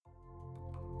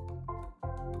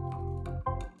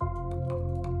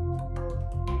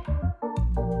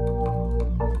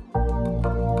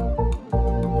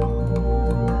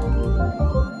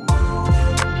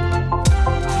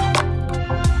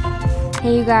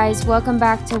Hey you guys, welcome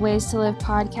back to Ways to Live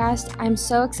podcast. I'm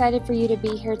so excited for you to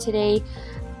be here today.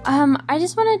 I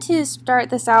just wanted to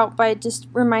start this out by just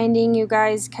reminding you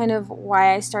guys kind of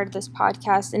why I started this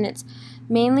podcast, and it's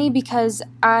mainly because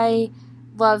I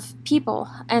love people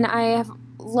and I have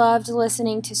loved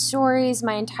listening to stories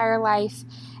my entire life,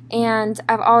 and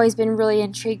I've always been really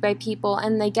intrigued by people,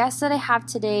 and the guest that I have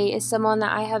today is someone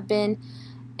that I have been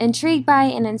intrigued by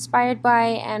and inspired by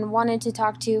and wanted to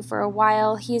talk to for a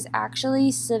while. He's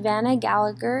actually Savannah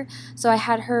Gallagher. So I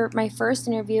had her, my first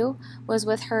interview was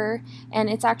with her, and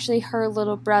it's actually her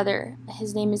little brother.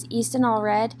 His name is Easton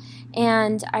Allred,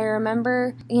 and I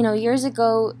remember, years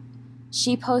ago,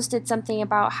 she posted something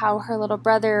about how her little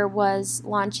brother was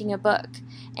launching a book.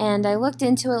 And I looked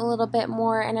into it a little bit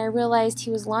more, and I realized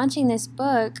he was launching this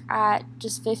book at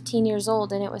just 15 years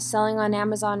old, and it was selling on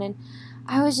Amazon, and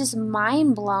I was just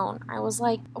mind blown. I was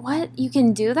like, what? You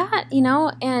can do that?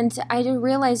 And I did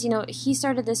realize, he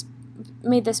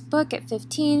made this book at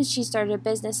 15. She started a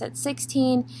business at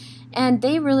 16. And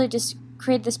they really just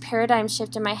created this paradigm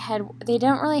shift in my head. They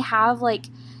don't really have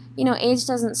age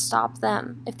doesn't stop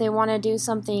them. If they want to do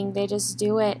something, they just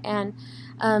do it. And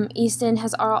Easton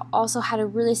has also had a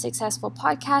really successful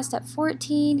podcast at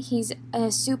 14. He's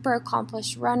a super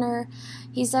accomplished runner.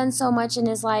 He's done so much in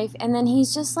his life. And then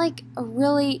he's just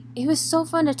he was so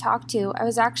fun to talk to. I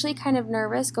was actually kind of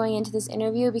nervous going into this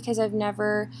interview because I've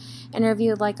never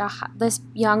interviewed this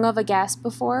young of a guest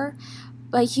before.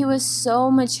 But he was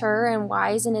so mature and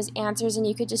wise in his answers, and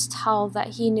you could just tell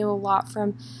that he knew a lot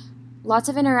from lots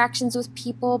of interactions with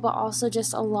people, but also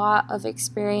just a lot of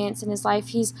experience in his life.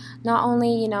 He's not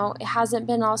only, it hasn't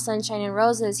been all sunshine and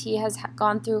roses. He has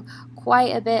gone through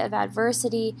quite a bit of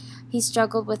adversity. He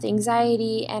struggled with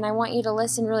anxiety, and I want you to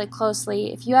listen really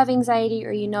closely. If you have anxiety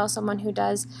or you know someone who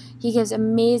does, he gives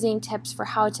amazing tips for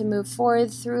how to move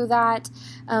forward through that.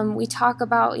 We talk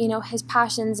about, his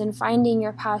passions and finding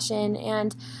your passion,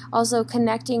 and also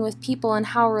connecting with people and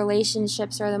how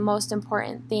relationships are the most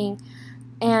important thing.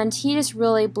 And he just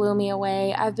really blew me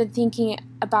away. I've been thinking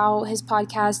about his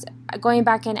podcast, going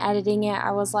back and editing it.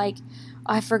 I was like,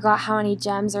 I forgot how many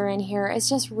gems are in here. It's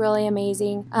just really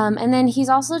amazing. And then he's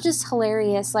also just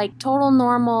hilarious, like total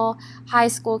normal high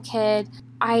school kid.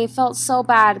 I felt so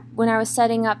bad when I was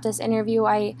setting up this interview.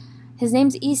 His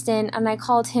name's Easton, and I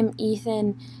called him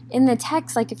Ethan in the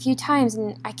text a few times,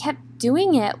 and I kept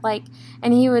doing it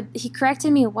and he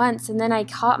corrected me once, and then I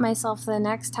caught myself the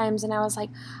next times, and I was like,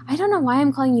 I don't know why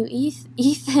I'm calling you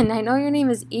Ethan. I know your name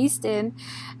is Easton.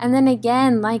 And then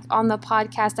again, on the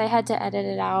podcast, I had to edit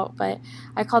it out, but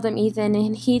I called him Ethan,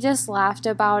 and he just laughed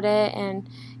about it, and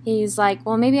he's like,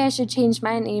 well, maybe I should change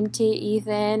my name to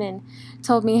Ethan, and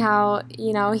told me how,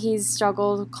 he's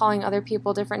struggled calling other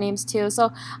people different names too.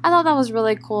 So I thought that was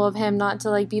really cool of him not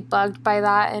to be bugged by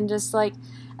that, and just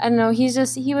I don't know, he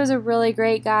was a really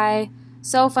great guy.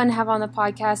 So fun to have on the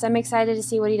podcast. I'm excited to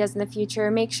see what he does in the future.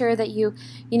 Make sure that you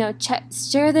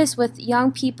share this with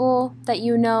young people that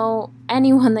you know,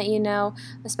 anyone that you know,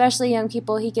 especially young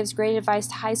people. He gives great advice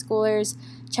to high schoolers.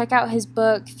 Check out his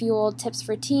book, Fueled Tips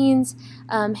for Teens,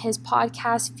 his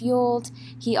podcast, Fueled.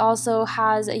 He also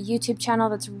has a YouTube channel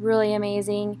that's really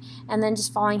amazing. And then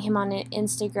just following him on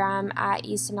Instagram at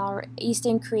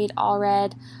Easton Creed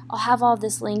Allred. I'll have all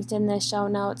this linked in the show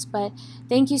notes. But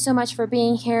thank you so much for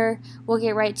being here. We'll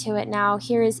get right to it now.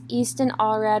 Here is Easton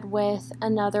Allred with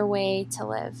Another Way to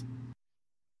Live.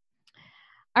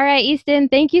 All right, Easton,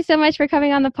 thank you so much for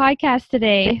coming on the podcast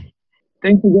today.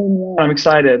 Thanks for getting me on. I'm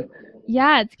excited.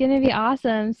 Yeah, it's going to be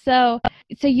awesome. So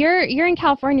you're in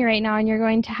California right now, and you're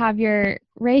going to have your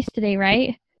race today,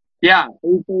 right? Yeah,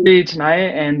 8:30 tonight,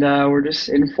 and we're just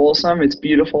in Folsom. It's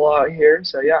beautiful out here,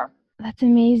 so yeah. That's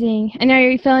amazing. And are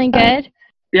you feeling good?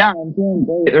 Yeah, I'm feeling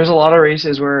great. There's a lot of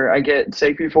races where I get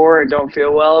sick before and don't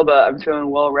feel well, but I'm feeling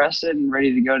well rested and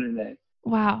ready to go today.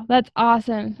 Wow, that's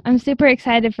awesome. I'm super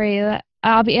excited for you.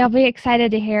 I'll be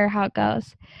excited to hear how it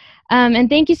goes. And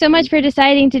thank you so much for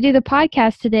deciding to do the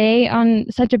podcast today on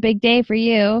such a big day for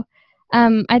you.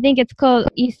 I think it's cool.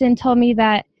 Easton told me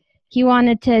that he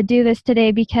wanted to do this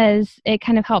today because it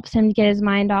kind of helps him get his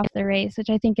mind off the race, which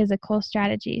I think is a cool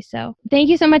strategy. So thank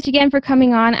you so much again for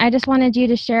coming on. I just wanted you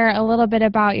to share a little bit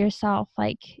about yourself,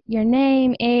 like your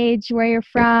name, age, where you're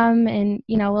from, and,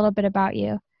 a little bit about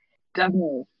you.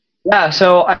 Definitely. Yeah,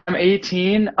 so I'm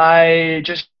 18. I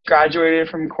just graduated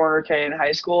from Corner Canyon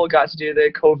High School, got to do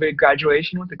the COVID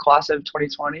graduation with the class of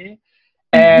 2020,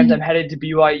 and I'm headed to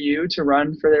BYU to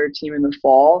run for their team in the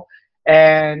fall.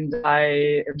 And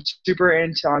I am super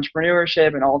into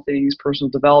entrepreneurship and all things personal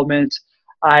development.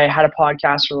 I had a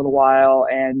podcast for a little while,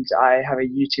 and I have a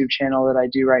YouTube channel that I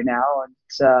do right now, and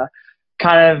it's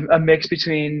kind of a mix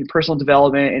between personal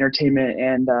development, entertainment,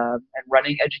 and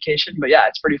running education. But yeah,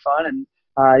 it's pretty fun,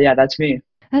 and yeah, that's me.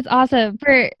 That's awesome.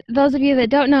 For those of you that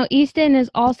don't know, Easton is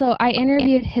also, I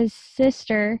interviewed his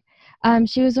sister.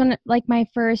 She was like my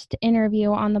first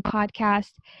interview on the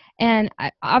podcast. And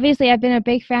obviously I've been a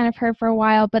big fan of her for a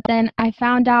while, but then I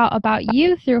found out about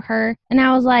you through her and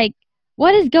I was like,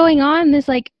 what is going on? This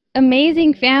like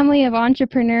amazing family of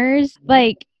entrepreneurs.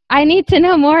 Like I need to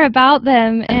know more about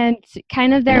them and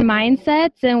kind of their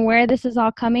mindsets and where this is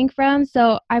all coming from.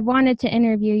 So I wanted to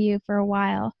interview you for a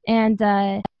while. And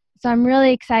so I'm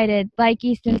really excited. Like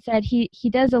Easton said, he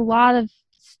does a lot of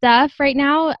stuff right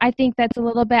now. I think that's a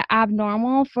little bit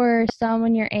abnormal for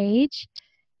someone your age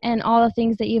and all the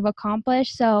things that you've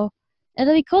accomplished. So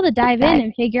it'll be cool to dive in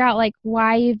and figure out like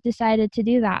why you've decided to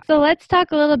do that. So let's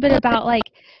talk a little bit about like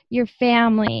your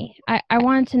family. I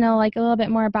wanted to know like a little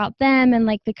bit more about them and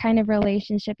like the kind of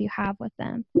relationship you have with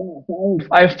them.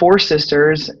 I have 4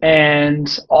 sisters,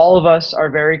 and all of us are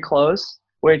very close,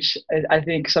 which I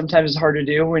think sometimes is hard to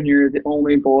do when you're the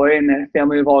only boy in a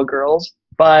family of all girls.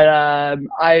 But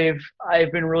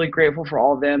I've been really grateful for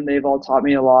all of them. They've all taught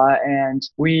me a lot, and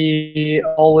we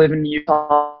all live in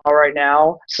Utah right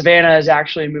now. Savannah is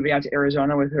actually moving out to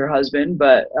Arizona with her husband,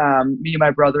 but me and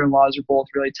my brother-in-laws are both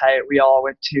really tight. We all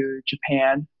went to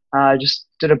Japan. Just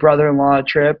did a brother-in-law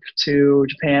trip to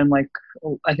Japan, like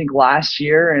I think last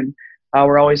year, and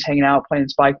we're always hanging out playing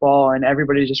spike ball, and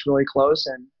everybody's just really close.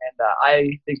 And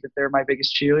I think that they're my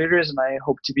biggest cheerleaders, and I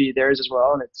hope to be theirs as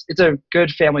well. And it's a good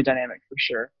family dynamic for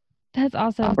sure. That's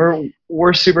awesome.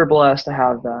 We're super blessed to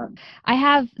have that. I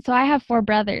have 4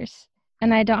 brothers,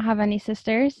 and I don't have any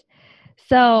sisters.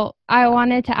 So I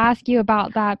wanted to ask you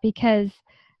about that because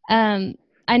I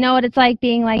know what it's like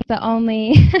being like the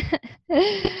only,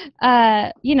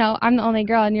 I'm the only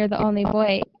girl and you're the only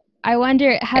boy. I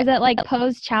wonder, has it like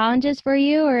posed challenges for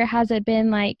you, or has it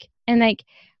been like, and like,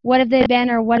 what have they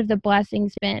been, or what have the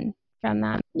blessings been from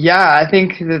that? Yeah, I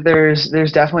think that there's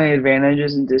definitely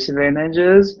advantages and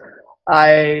disadvantages.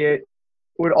 I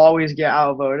would always get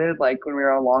outvoted. Like when we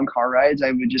were on long car rides, I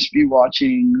would just be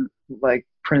watching like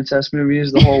princess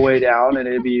movies the whole way down, and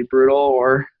it'd be brutal,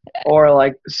 or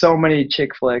like so many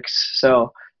chick flicks.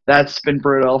 So that's been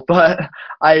brutal. But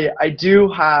I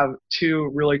do have 2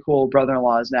 really cool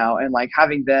brother-in-laws now, and like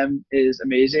having them is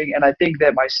amazing. And I think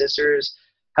that my sisters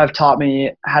have taught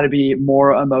me how to be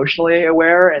more emotionally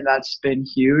aware, and that's been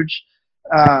huge.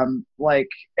 And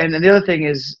then the other thing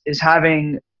is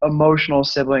having emotional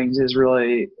siblings has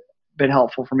really been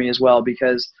helpful for me as well,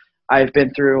 because I've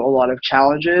been through a lot of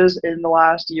challenges in the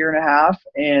last year and a half,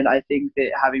 and I think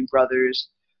that having brothers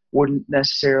wouldn't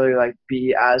necessarily like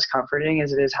be as comforting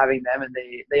as it is having them, and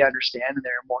they understand and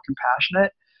they're more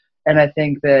compassionate. And I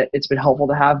think that it's been helpful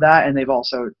to have that, and they've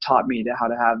also taught me how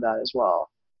to have that as well.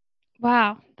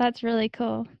 Wow, that's really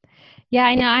cool. Yeah,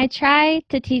 I know. I try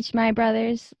to teach my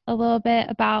brothers a little bit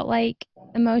about like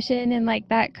emotion and like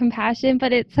that compassion,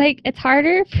 but it's like it's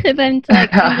harder for them to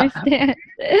like understand.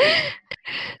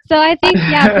 So I think,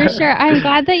 yeah, for sure. I'm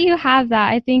glad that you have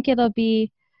that. I think it'll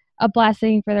be a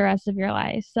blessing for the rest of your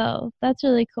life. So that's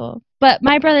really cool. But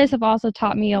my brothers have also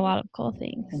taught me a lot of cool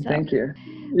things. So. Thank you.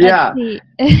 Yeah.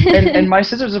 and my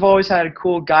sisters have always had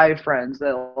cool guy friends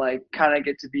that like kind of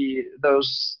get to be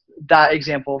that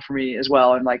example for me as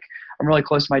well. And like I'm really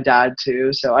close to my dad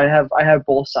too. So I have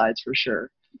both sides for sure.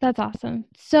 That's awesome.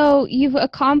 So you've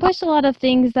accomplished a lot of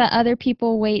things that other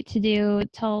people wait to do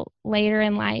till later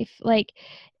in life. Like,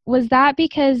 was that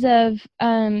because of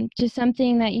just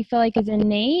something that you feel like is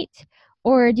innate?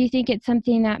 Or do you think it's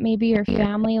something that maybe your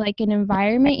family, like an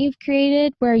environment you've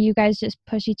created where you guys just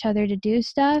push each other to do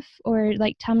stuff? Or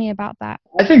like, tell me about that.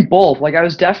 I think both. Like I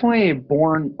was definitely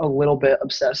born a little bit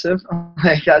obsessive.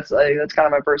 That's kind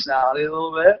of my personality a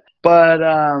little bit. But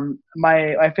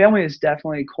my family has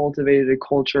definitely cultivated a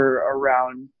culture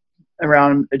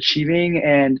around achieving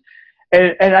and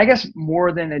I guess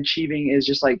more than achieving is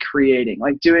just like creating,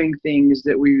 like doing things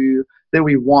that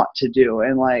we want to do.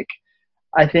 And like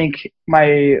I think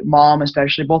my mom,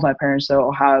 especially, both my parents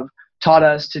though, have taught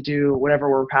us to do whatever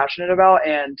we're passionate about,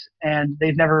 and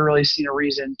they've never really seen a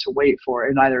reason to wait for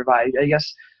it. Neither have I. I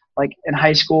guess like in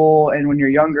high school and when you're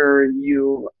younger,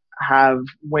 you have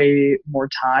way more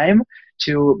time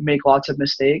to make lots of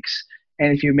mistakes.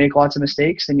 And if you make lots of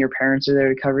mistakes, then your parents are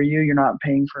there to cover you. You're not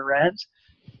paying for rent.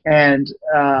 And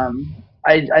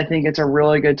I think it's a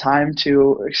really good time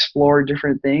to explore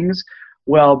different things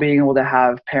while being able to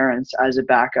have parents as a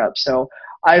backup. So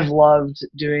I've loved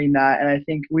doing that. And I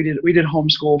think we did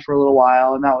homeschool for a little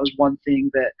while. And that was one thing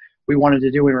that we wanted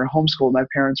to do when we were homeschooled. My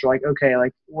parents were like, okay,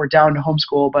 like we're down to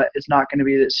homeschool, but it's not going to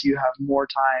be that so you have more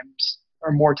times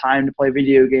or more time to play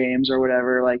video games or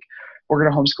whatever. Like, we're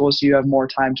going to homeschool so you have more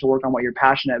time to work on what you're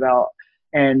passionate about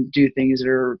and do things that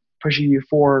are pushing you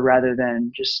forward rather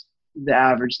than just the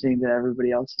average thing that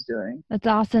everybody else is doing. That's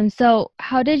awesome. So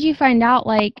how did you find out,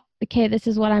 like, okay, this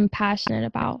is what I'm passionate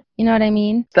about? You know what I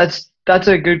mean? That's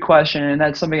a good question, and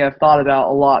that's something I've thought about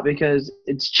a lot because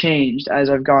it's changed as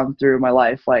I've gone through my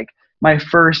life. Like, my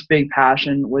first big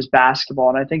passion was basketball,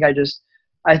 and I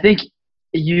think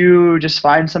you just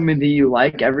find something that you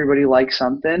like. Everybody likes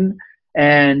something,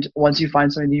 and once you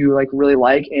find something that you like really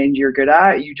like and you're good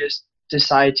at, you just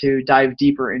decide to dive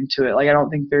deeper into it. Like, I don't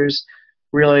think there's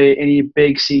really any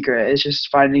big secret. It's just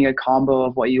finding a combo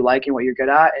of what you like and what you're good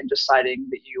at and deciding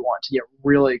that you want to get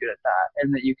really good at that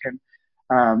and that you can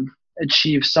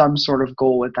achieve some sort of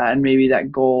goal with that. And maybe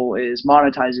that goal is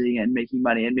monetizing and making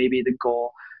money, and maybe the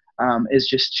goal is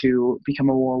just to become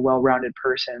a more well-rounded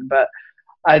person. But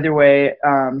either way,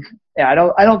 yeah, I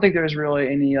don't think there's really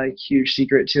any like huge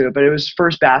secret to it, but it was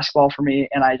first basketball for me,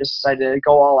 and I just decided to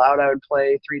go all out. I would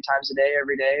play 3 times a day,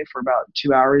 every day for about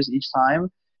 2 hours each time.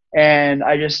 And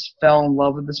I just fell in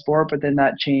love with the sport, but then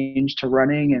that changed to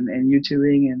running and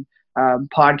YouTubing, and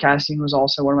podcasting was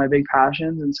also one of my big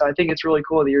passions. And so I think it's really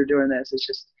cool that you're doing this. It's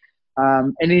just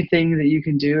anything that you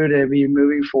can do to be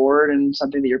moving forward and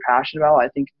something that you're passionate about, I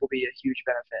think will be a huge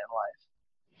benefit in life.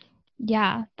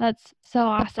 Yeah, that's so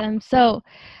awesome. So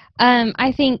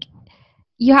I think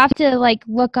you have to like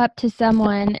look up to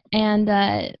someone and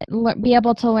be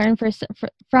able to learn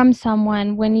from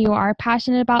someone when you are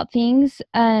passionate about things.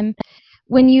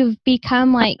 When you've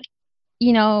become like,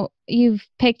 you know, you've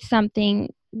picked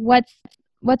something, what's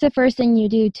the first thing you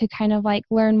do to kind of like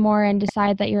learn more and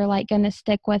decide that you're like going to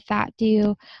stick with that? Do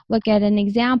you look at an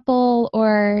example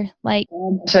or like?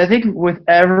 So I think with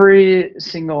every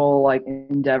single like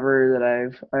endeavor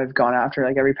that I've gone after,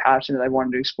 like every passion that I've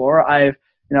wanted to explore, I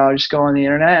just go on the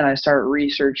internet and I start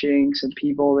researching some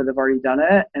people that have already done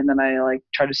it, and then I like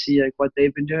try to see like what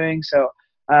they've been doing. So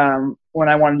when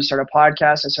I wanted to start a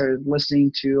podcast, I started listening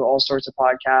to all sorts of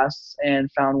podcasts and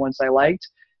found ones I liked.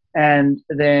 And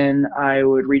then I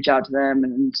would reach out to them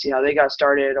and see how they got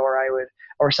started,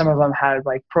 or some of them had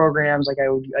like programs. Like I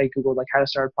Googled like how to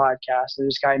start a podcast. There's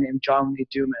this guy named John Lee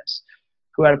Dumas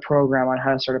who had a program on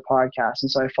how to start a podcast.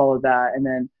 And so I followed that. And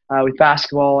then with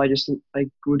basketball, I just like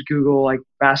would Google like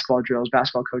basketball drills,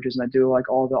 basketball coaches, and I do like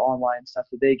all the online stuff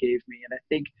that they gave me. And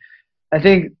I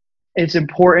think it's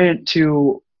important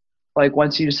to, like,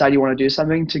 once you decide you want to do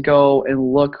something, to go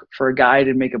and look for a guide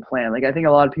and make a plan. Like, I think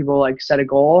a lot of people like set a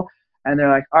goal and they're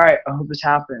like, all right, I hope this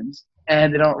happens.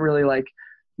 And they don't really like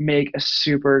make a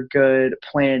super good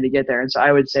plan to get there. And so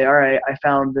I would say, all right, I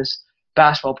found this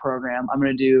basketball program. I'm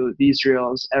going to do these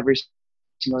drills every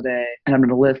single day, and I'm going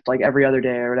to lift like every other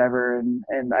day or whatever.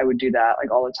 And I would do that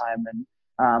like all the time. And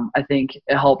I think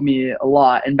it helped me a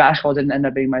lot. And basketball didn't end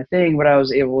up being my thing, but I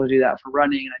was able to do that for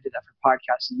running, and I did that for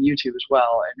podcasting and YouTube as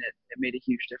well. And it made a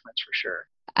huge difference for sure.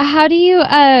 How do you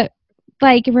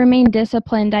like remain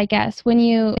disciplined, I guess, when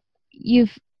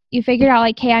you've figured out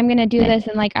like, hey, I'm going to do this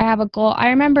and like I have a goal? I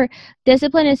remember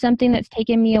discipline is something that's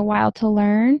taken me a while to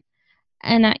learn.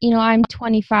 And I'm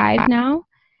 25 now.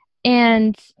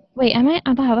 And wait, am I?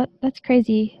 Wow, that's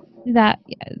crazy that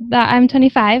I'm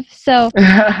 25. So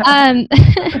and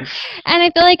I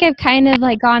feel like I've kind of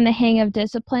like gotten the hang of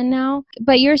discipline now.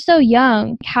 But you're so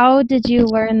young. How did you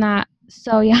learn that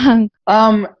so young?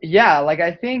 Yeah, like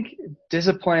I think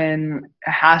discipline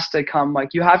has to come, like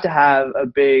you have to have a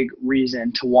big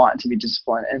reason to want to be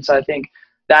disciplined. And so I think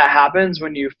that happens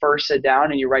when you first sit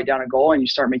down and you write down a goal and you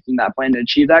start making that plan to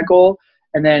achieve that goal.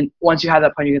 And then once you have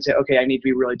that plan, you can say, okay, I need to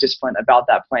be really disciplined about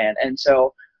that plan. And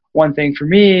so one thing for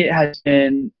me has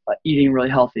been eating really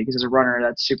healthy, because as a runner,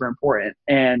 that's super important.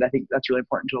 And I think that's really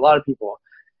important to a lot of people.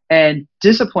 And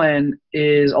discipline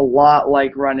is a lot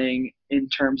like running in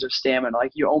terms of stamina.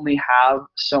 Like, you only have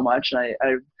so much. And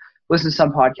I listened to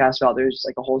some podcasts about there's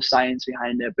like a whole science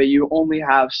behind it, but you only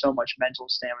have so much mental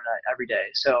stamina every day.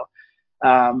 So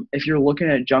if you're looking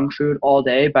at junk food all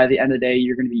day, by the end of the day,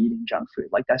 you're going to be eating junk food.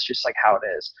 Like, that's just like how it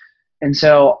is. And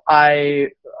so I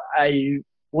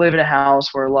live in a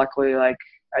house where luckily, like,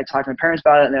 I talked to my parents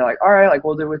about it and they're like, all right, like,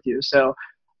 we'll do it with you. So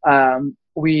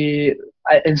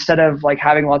instead of like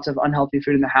having lots of unhealthy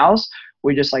food in the house,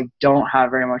 we just like don't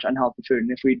have very much unhealthy food.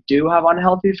 And if we do have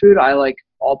unhealthy food,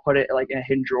 I'll put it like in a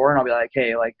hidden drawer, and I'll be like,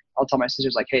 hey, like, I'll tell my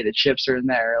sisters like, hey, the chips are in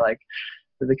there, like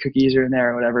the cookies are in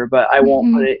there or whatever, but I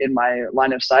won't put it in my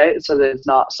line of sight so that it's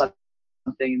not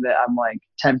something that I'm like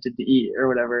tempted to eat or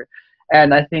whatever.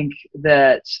 And I think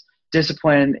that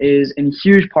discipline is in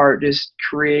huge part just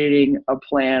creating a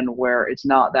plan where it's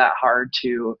not that hard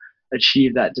to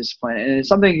achieve that discipline. And it's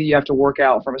something that you have to work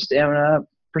out from a stamina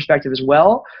perspective as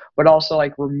well, but also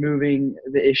like removing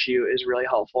the issue is really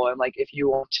helpful. And like if you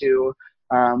want to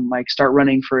like start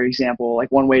running, for example,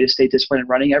 like one way to stay disciplined in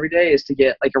running every day is to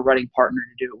get like a running partner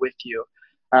to do it with you.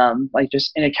 Like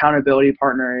just an accountability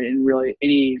partner in really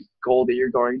any goal that you're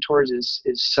going towards is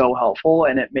so helpful,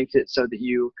 and it makes it so that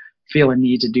you feel a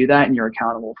need to do that and you're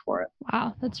accountable for it.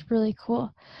 Wow, that's really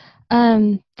cool.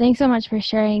 Thanks so much for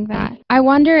sharing that. I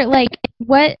wonder, like,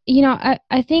 what,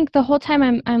 I think the whole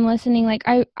time I'm listening, like,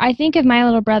 I think of my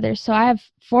little brothers. So I have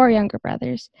 4 younger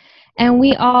brothers, and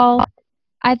we all,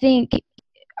 I think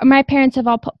my parents have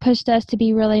all pushed us to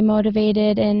be really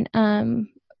motivated, and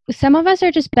some of us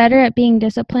are just better at being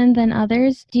disciplined than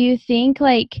others. Do you think,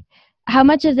 like, how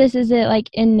much of this is it like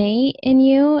innate in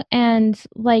you, and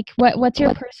like what's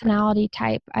your personality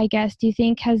type, I guess? Do you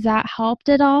think has that helped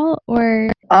at all,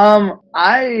 or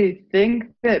I think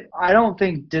that I don't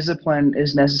think discipline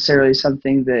is necessarily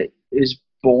something that is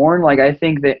born. Like I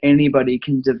think that anybody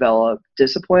can develop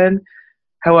discipline.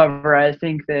 However, I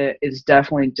think that it's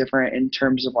definitely different in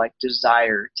terms of like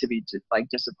desire to be like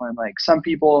disciplined. Like some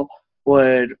people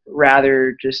would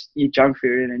rather just eat junk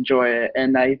food and enjoy it,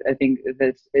 and I think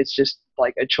that it's just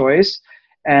like a choice.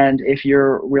 And if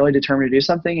you're really determined to do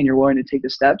something and you're willing to take the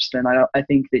steps, then I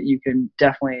think that you can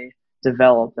definitely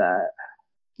develop that.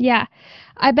 yeah,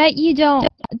 I bet you don't.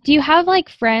 Do you have like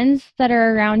friends that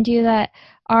are around you that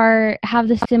have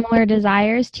the similar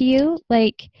desires to you?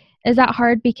 Like, is that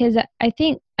hard? Because I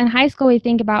think in high school we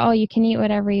think about, oh, you can eat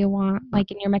whatever you want,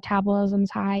 like, and your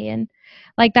metabolism's high, and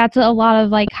like that's a lot of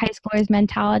like high schoolers'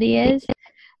 mentality is.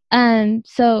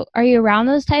 So are you around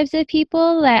those types of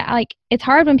people that, like, it's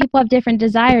hard when people have different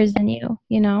desires than you,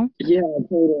 you know? Yeah,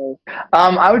 totally.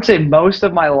 I would say most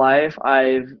of my life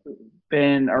I've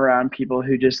been around people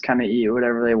who just kind of eat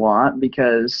whatever they want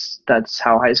because that's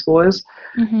how high school is.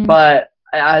 Mm-hmm. But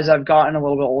as I've gotten a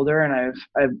little bit older and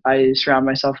I surround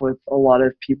myself with a lot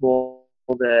of people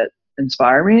that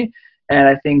inspire me, and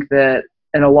I think that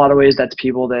in a lot of ways that's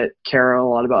people that care a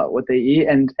lot about what they eat,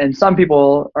 and some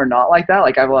people are not like that.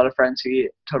 Like I have a lot of friends who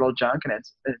eat total junk, and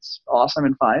it's awesome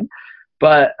and fine.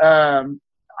 But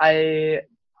I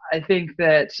think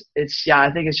that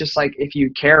I think it's just like if you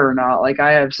care or not. Like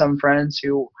I have some friends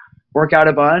who work out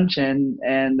a bunch and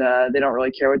they don't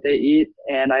really care what they eat,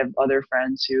 and I have other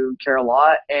friends who care a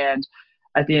lot. And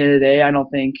at the end of the day, I don't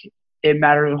think it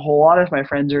matters a whole lot if my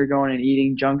friends are going and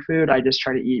eating junk food. I just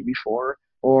try to eat before,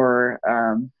 or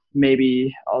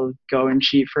maybe I'll go and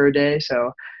cheat for a day.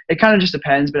 So it kind of just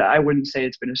depends, but I wouldn't say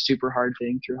it's been a super hard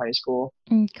thing through high school.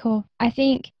 Cool. I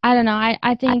don't know.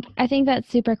 I think that's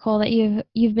super cool that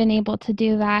you've been able to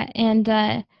do that. And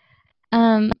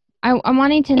I'm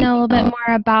wanting to know a little bit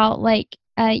more about like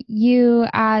you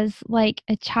as like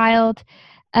a child.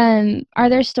 Are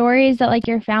there stories that like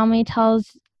your family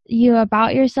tells you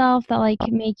about yourself that like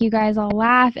make you guys all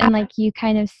laugh, and like you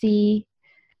kind of see,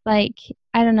 like,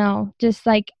 I don't know, just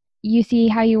like you see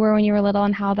how you were when you were little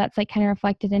and how that's like kind of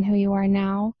reflected in who you are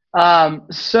now?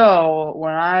 So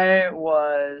when I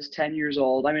was 10 years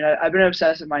old, I mean, I've been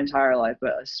obsessive my entire life,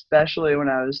 but especially when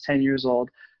I was 10 years old,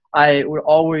 I would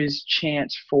always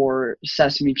chant for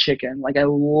sesame chicken. Like I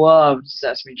loved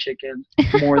sesame chicken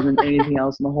more than anything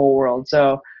else in the whole world.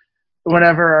 So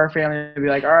whenever our family would be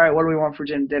like, all right, what do we want for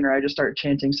dinner? I just start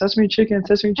chanting sesame chicken,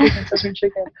 sesame chicken, sesame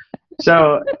chicken.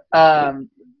 So,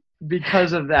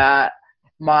 because of that,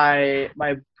 my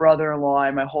brother-in-law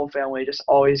and my whole family just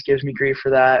always gives me grief for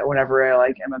that whenever I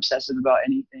like am obsessive about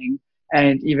anything.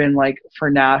 And even like for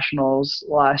nationals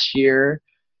last year,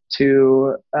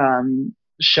 to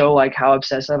show like how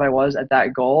obsessive I was at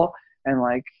that goal, and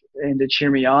to cheer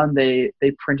me on, they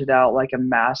printed out like a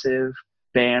massive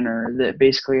banner that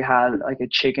basically had like a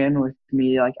chicken with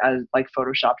me like as like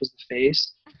photoshopped as the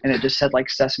face, and it just said like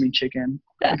sesame chicken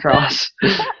across.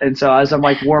 And so as I'm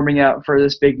like warming up for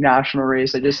this big national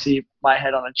race, I just see my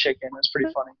head on a chicken. It's pretty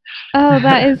funny. Oh,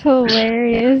 that is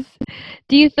hilarious.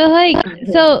 Do you feel like,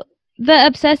 so the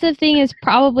obsessive thing has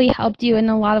probably helped you in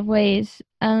a lot of ways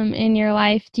in your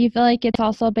life. Do you feel like it's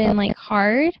also been like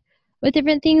hard with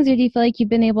different things, or do you feel like you've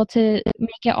been able to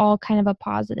make it all kind of a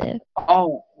positive?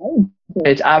 Oh,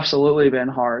 it's absolutely been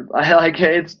hard. I like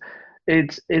it's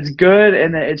good,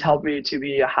 and it's helped me to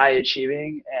be high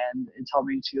achieving, and it's helped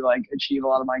me to like achieve a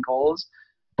lot of my goals.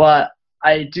 But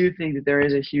I do think that there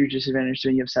is a huge disadvantage to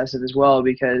being obsessive as well,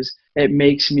 because it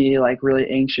makes me like really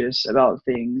anxious about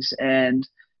things, and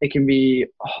it can be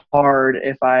hard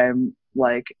if I'm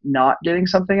like not getting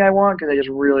something I want because I just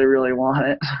really, really want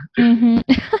it. Mm-hmm.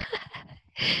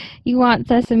 You want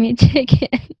sesame chicken.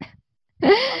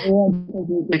 I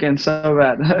want chicken so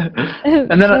bad. So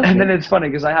And then funny. it's funny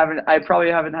because I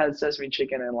probably haven't had sesame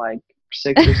chicken in like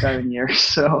 6 or 7 years.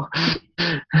 So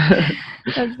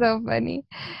That's so funny.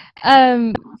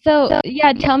 So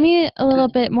yeah, tell me a little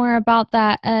bit more about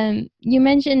that. You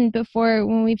mentioned before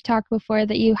when we've talked before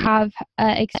that you have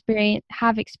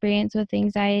experience with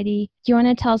anxiety. Do you want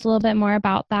to tell us a little bit more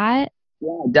about that?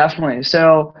 yeah, definitely.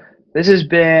 So this has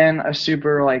been a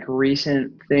super like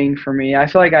recent thing for me. I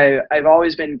feel like I've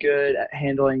always been good at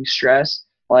handling stress.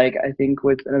 Like I think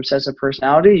with an obsessive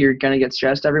personality, you're gonna get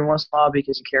stressed every once in a while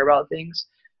because you care about things.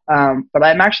 But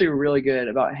I'm actually really good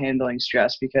about handling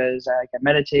stress because I can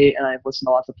meditate and I've listened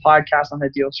to lots of podcasts on how to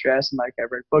deal with stress and like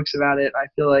I've read books about it. I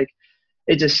feel like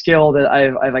it's a skill that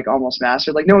I've like almost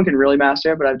mastered. Like no one can really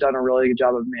master it, but I've done a really good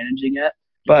job of managing it.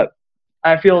 But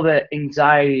I feel that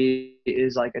anxiety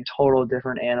is like a total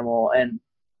different animal. And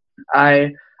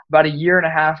I, about a year and a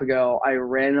half ago, I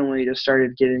randomly just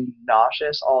started getting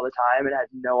nauseous all the time and had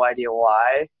no idea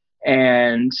why.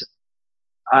 And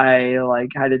I like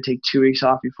had to take 2 weeks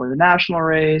off before the national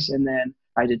race, and then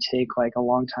I had to take like a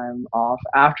long time off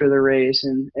after the race,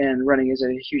 and running is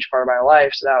a huge part of my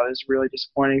life, so that was really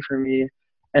disappointing for me.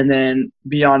 And then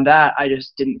beyond that, I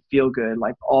just didn't feel good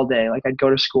like all day. Like I'd go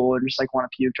to school and just like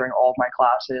want to puke during all of my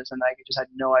classes, and I just had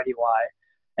no idea why.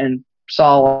 And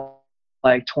saw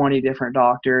like 20 different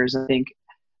doctors. I think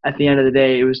at the end of the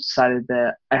day, it was decided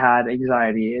that I had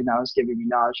anxiety, and that was giving me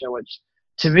nausea, which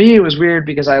to me it was weird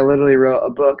because I literally wrote a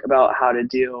book about how to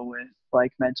deal with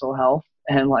like mental health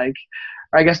and like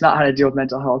or I guess not how to deal with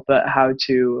mental health, but how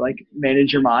to like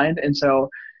manage your mind. And so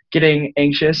getting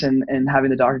anxious and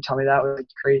having the doctor tell me that was like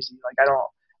crazy. Like I don't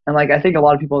and like I think a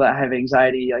lot of people that have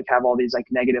anxiety like have all these like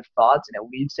negative thoughts and it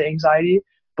leads to anxiety,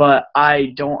 but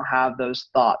I don't have those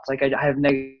thoughts. Like I have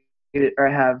negative or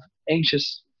I have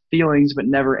anxious feelings but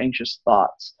never anxious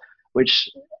thoughts, which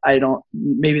I don't,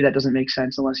 maybe that doesn't make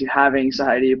sense unless you have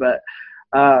anxiety, but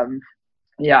um,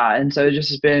 yeah. And so it just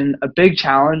has been a big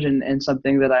challenge and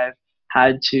something that I've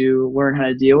had to learn how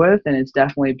to deal with. And it's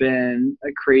definitely been a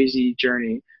crazy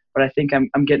journey, but I think I'm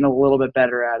getting a little bit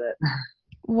better at it.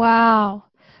 Wow.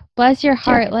 Bless your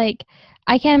heart. Like,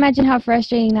 I can't imagine how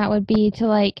frustrating that would be to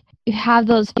like have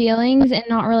those feelings and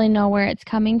not really know where it's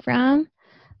coming from.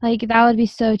 Like that would be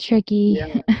so tricky.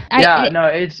 Yeah. Yeah, It, no,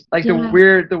 it's like yeah.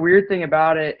 the weird thing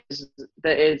about it is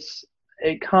that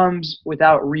it comes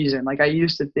without reason. Like I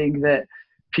used to think that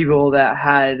people that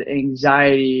had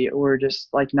anxiety were just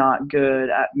like not good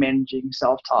at managing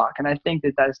self-talk, and I think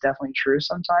that that's definitely true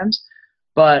sometimes.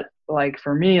 But like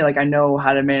for me, like I know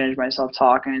how to manage my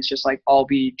self-talk, and it's just like I'll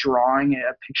be drawing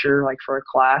a picture like for a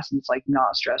class, and it's like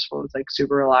not stressful. It's like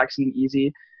super relaxing and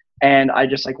easy, and I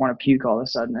just like want to puke all of a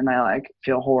sudden, and I like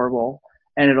feel horrible,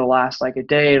 and it'll last like a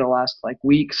day, it'll last like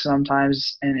weeks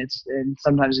sometimes, and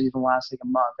sometimes it even lasts like a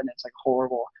month, and it's like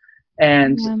horrible.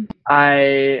 And Yeah.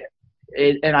 I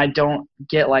and I don't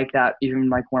get like that even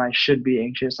like when I should be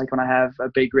anxious. Like when I have a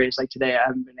big race like today, I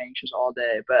haven't been anxious all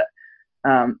day, but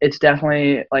it's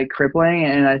definitely like crippling,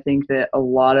 and I think that a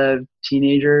lot of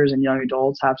teenagers and young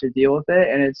adults have to deal with it,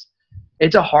 and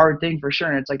it's a hard thing for sure,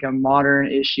 and it's like a modern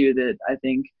issue that I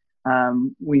think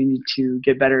we need to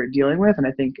get better at dealing with, and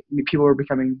I think people are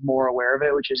becoming more aware of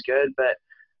it, which is good. But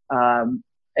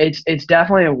it's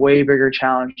definitely a way bigger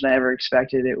challenge than I ever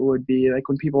expected it would be. Like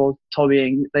when people told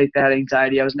me like they had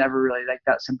anxiety, I was never really like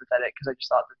that sympathetic because I just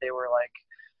thought that they were like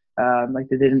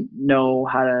they didn't know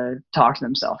how to talk to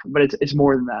themselves. But it's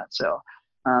more than that. So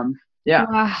yeah.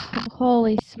 Wow.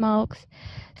 Holy smokes.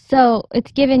 So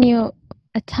it's given you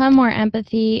a ton more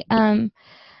empathy.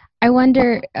 I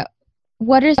wonder,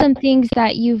 what are some things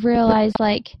that you've realized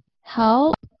like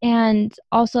help, and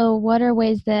also what are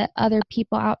ways that other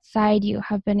people outside you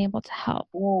have been able to help?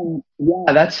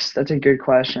 Yeah, that's a good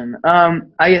question. I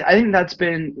think that's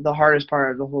been the hardest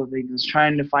part of the whole thing is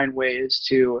trying to find ways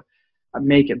to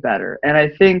make it better. And I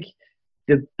think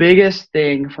the biggest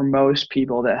thing for most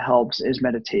people that helps is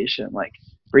meditation, like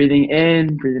breathing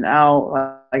in, breathing out.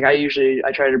 Like I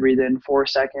try to breathe in 4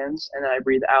 seconds and then I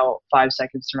breathe out 5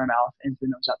 seconds through my mouth, in through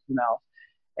the nose, out through the mouth.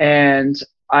 And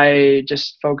I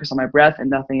just focus on my breath and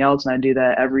nothing else. And I do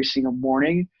that every single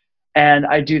morning. And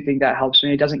I do think that helps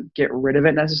me. It doesn't get rid of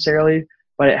it necessarily,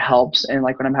 but it helps. And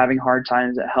like when I'm having hard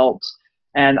times, it helps.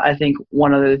 And I think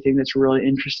one other thing that's really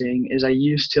interesting is I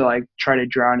used to like try to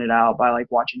drown it out by like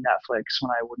watching Netflix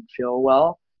when I wouldn't feel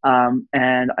well.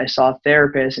 And I saw a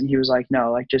therapist and he was like,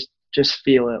 no, like just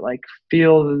feel it, like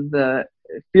feel the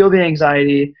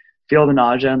anxiety, feel the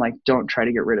nausea, and like don't try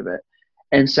to get rid of it.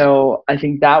 And so I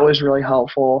think that was really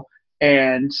helpful.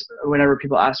 And whenever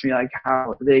people ask me like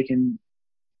how they can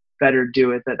better do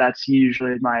with it. That's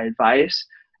usually my advice.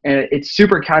 And it's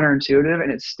super counterintuitive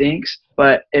and it stinks,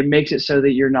 but it makes it so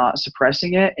that you're not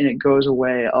suppressing it, and it goes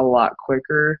away a lot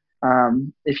quicker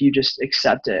if you just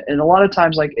accept it. And a lot of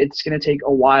times, like, it's going to take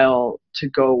a while to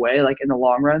go away, like in the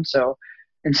long run. So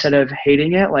instead of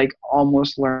hating it, like,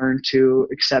 almost learn to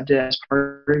accept it as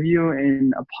part of you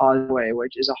in a positive way,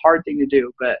 which is a hard thing to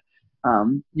do, but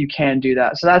you can do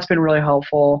that. So that's been really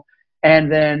helpful.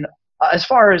 And then as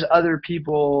far as other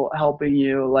people helping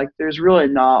you, like, there's really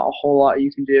not a whole lot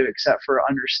you can do except for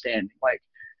understanding. Like,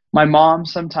 my mom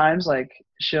sometimes, like,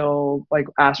 she'll like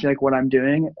ask me like what I'm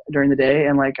doing during the day,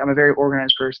 and like I'm a very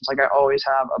organized person, so like I always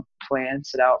have a plan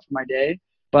set out for my day.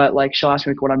 But like she'll ask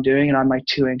me like what I'm doing, and I'm like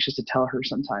too anxious to tell her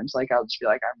sometimes. Like I'll just be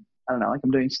like I don't know, like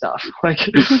I'm doing stuff like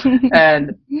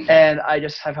and I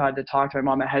just have had to talk to my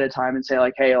mom ahead of time and say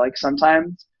like, hey, like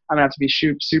sometimes I'm gonna have to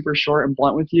be super short and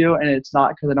blunt with you, and it's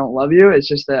not because I don't love you, it's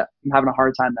just that I'm having a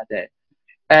hard time that day.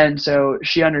 And so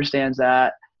she understands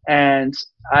that. And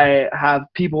I have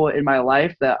people in my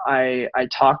life that I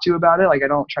talk to about it. Like I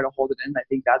don't try to hold it in. I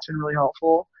think that's been really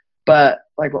helpful. But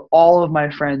like all of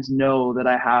my friends know that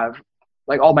I have,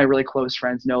 like all my really close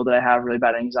friends know that I have really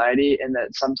bad anxiety, and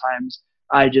that sometimes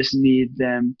I just need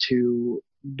them to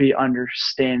be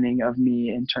understanding of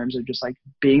me in terms of just like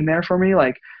being there for me.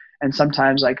 Like, and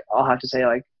sometimes like I'll have to say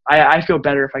like, I feel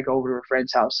better if I go over to a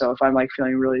friend's house. So if I'm like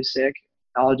feeling really sick,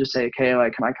 I'll just say, okay,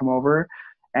 like, can I come over?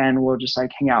 And we'll just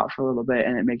like hang out for a little bit,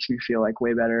 and it makes me feel like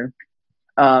way better.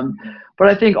 But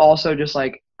I think also just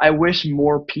like I wish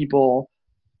more people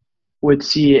would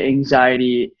see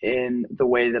anxiety in the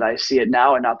way that I see it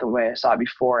now and not the way I saw it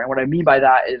before. And what I mean by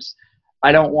that is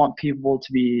I don't want people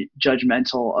to be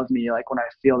judgmental of me like when I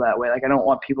feel that way. Like I don't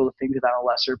want people to think that I'm a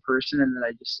lesser person and that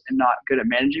I just am not good at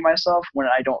managing myself when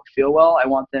I don't feel well. I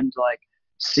want them to like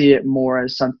see it more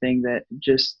as something that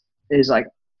just is like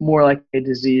more like a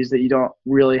disease that you don't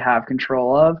really have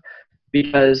control of,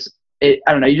 because I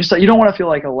don't know, you don't want to feel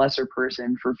like a lesser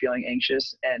person for feeling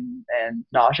anxious and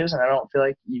nauseous, and I don't feel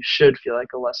like you should feel like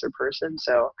a lesser person.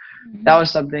 So that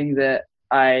was something that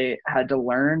I had to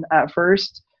learn at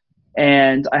first,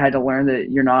 and I had to learn that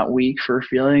you're not weak for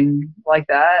feeling like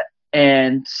that,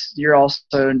 and you're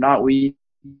also not weak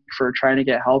for trying to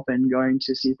get help and going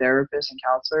to see therapists and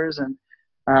counselors. And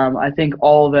I think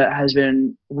all of it has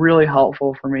been really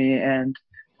helpful for me, and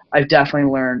I've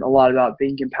definitely learned a lot about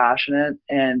being compassionate,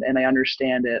 and I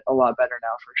understand it a lot better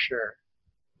now for sure.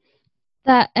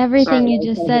 That everything you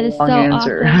just said is so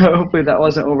awesome. Hopefully that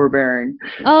wasn't overbearing.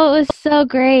 Oh, it was so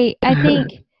great. I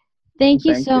think thank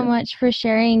you so much for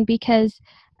sharing, because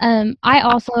I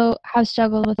also have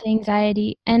struggled with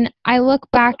anxiety, and I look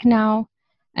back now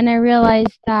and I realize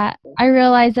that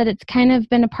it's kind of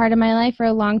been a part of my life for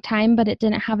a long time, but it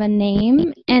didn't have a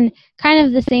name. And kind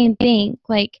of the same thing,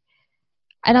 like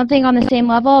I don't think on the same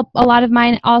level. A lot of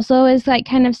mine also is like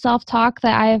kind of self-talk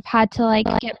that I've had to like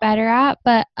get better at,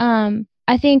 but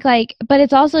I think like, but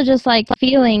it's also just like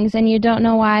feelings, and you don't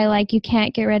know why, like you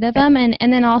can't get rid of them. And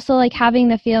then also like having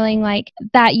the feeling like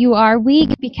that you are weak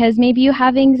because maybe you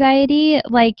have anxiety,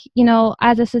 like, you know,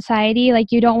 as a society,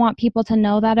 like you don't want people to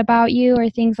know that about you or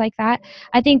things like that.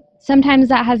 I think sometimes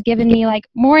that has given me like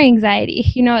more anxiety,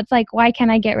 you know, it's like, why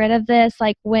can't I get rid of this?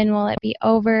 Like, when will it be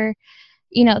over?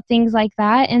 You know, things like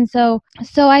that. And so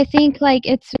I think like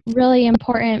it's really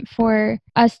important for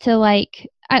us to like,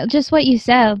 just what you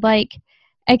said, like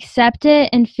accept it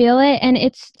and feel it. And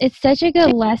it's such a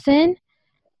good lesson,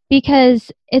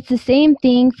 because it's the same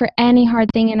thing for any hard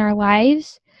thing in our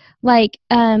lives. Like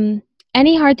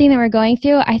any hard thing that we're going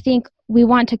through, I think we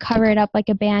want to cover it up like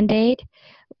a Band-Aid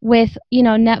with, you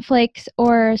know, Netflix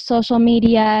or social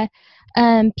media.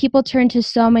 People turn to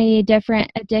so many different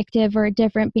addictive or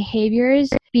different behaviors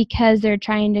because they're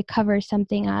trying to cover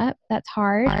something up that's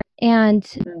hard. And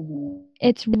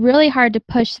it's really hard to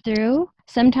push through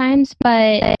sometimes,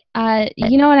 but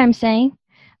you know what I'm saying?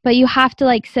 But you have to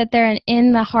like sit there and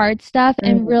in the hard stuff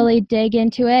and really dig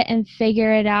into it and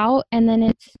figure it out, and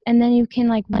then you can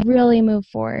like really move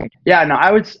forward. Yeah, no,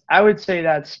 I would say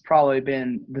that's probably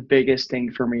been the biggest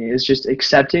thing for me, is just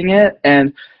accepting it.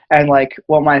 And like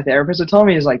what my therapist would tell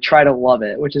me is like try to love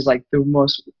it, which is like the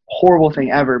most horrible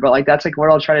thing ever. But like that's like what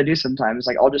I'll try to do sometimes.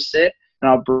 Like I'll just sit and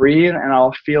I'll breathe and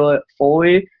I'll feel it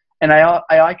fully. And I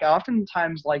like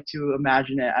oftentimes like to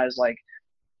imagine it as like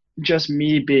just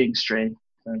me being strength,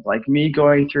 like me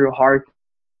going through hard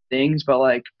things, but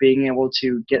like being able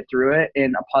to get through it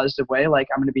in a positive way. Like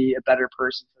I'm going to be a better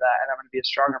person for that, and I'm going to be a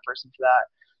stronger person for that.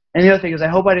 And the other thing is, I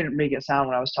hope I didn't make it sound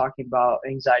when I was talking about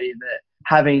anxiety that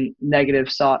having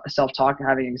negative self-talk and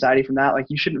having anxiety from that, like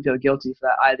you shouldn't feel guilty for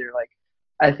that either. Like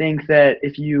I think that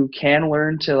if you can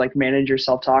learn to like manage your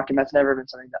self-talk, and that's never been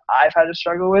something that I've had to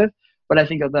struggle with, but I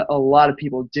think that a lot of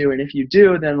people do. And if you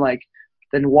do, then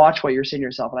watch what you're saying to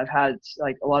yourself. And I've had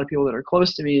like a lot of people that are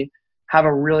close to me have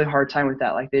a really hard time with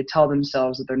that. Like they tell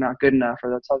themselves that they're not good enough, or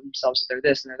they'll tell themselves that they're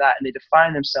this and they're that, and they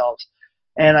define themselves.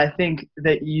 And I think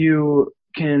that you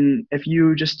can, if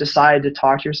you just decide to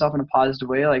talk to yourself in a positive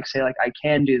way, like say like, I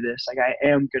can do this, like I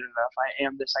am good enough, I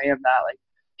am this, I am that, like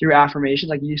through affirmations.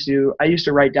 Like I used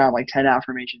to write down like 10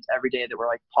 affirmations every day that were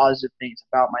like positive things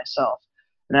about myself.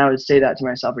 And I would say that to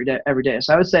myself every day.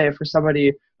 So I would say for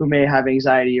somebody who may have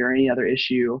anxiety or any other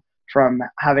issue from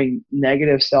having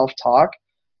negative self-talk,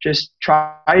 just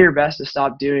try your best to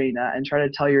stop doing that and try to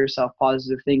tell yourself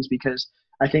positive things, because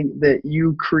I think that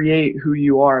you create who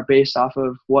you are based off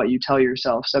of what you tell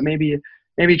yourself. So maybe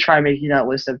try making that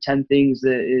list of 10 things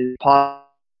that is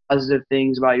positive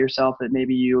things about yourself that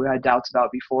maybe you had doubts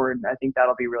about before, and I think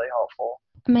that'll be really helpful.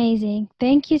 Amazing.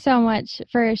 Thank you so much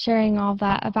for sharing all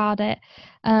that about it.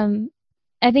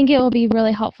 I think it will be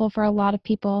really helpful for a lot of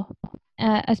people,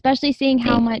 especially seeing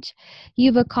how much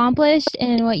you've accomplished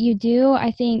in what you do.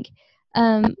 I think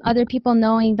other people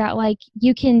knowing that like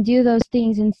you can do those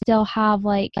things and still have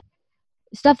like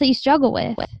stuff that you struggle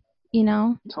with, you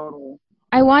know? Totally.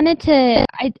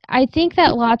 I think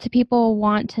that lots of people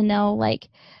want to know like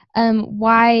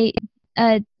why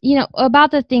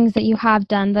about the things that you have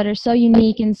done that are so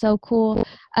unique and so cool.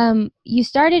 You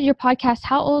started your podcast.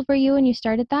 How old were you when you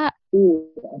started that? Ooh,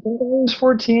 I think I was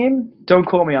 14. Don't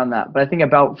quote me on that, but I think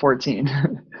about 14.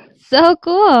 So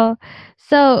cool.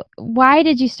 So why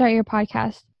did you start your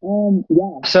podcast?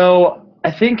 Yeah. So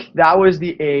I think that was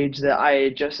the age that I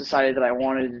just decided that I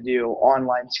wanted to do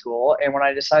online school. And when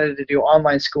I decided to do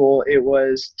online school, it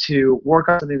was to work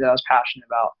on something that I was passionate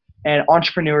about. And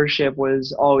entrepreneurship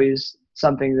was always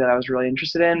something that I was really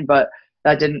interested in, but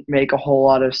that didn't make a whole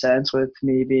lot of sense with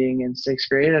me being in sixth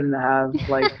grade. I didn't have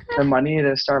like the money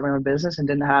to start my own business and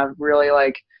didn't have really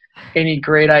like any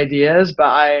great ideas,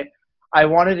 but I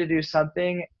wanted to do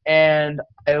something, and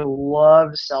I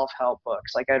loved self-help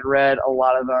books. Like I'd read a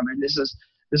lot of them, and this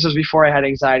was before I had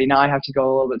anxiety. Now I have to go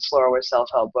a little bit slower with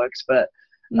self-help books, but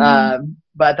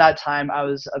at that time I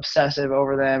was obsessive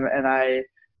over them, and I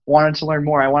wanted to learn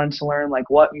more. I wanted to learn like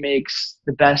what makes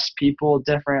the best people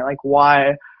different. Like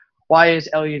why is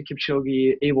Eliud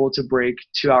Kipchoge able to break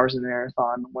 2 hours in a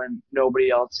marathon when nobody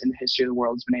else in the history of the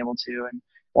world has been able to? And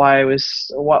why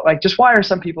are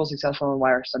some people successful and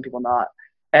why are some people not?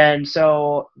 And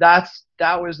so that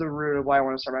was the root of why I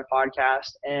wanted to start my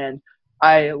podcast. And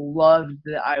I loved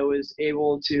that I was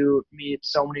able to meet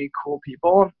so many cool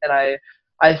people. And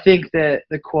I think that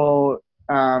the quote,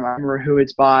 I don't remember who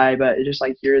it's by, but it's just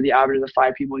like, you're the average of the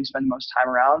 5 people you spend the most time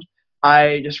around.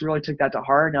 I just really took that to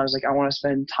heart, and I was like, I want to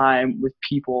spend time with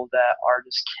people that are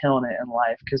just killing it in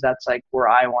life, because that's like where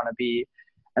I want to be.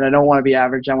 And I don't want to be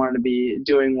average. I wanted to be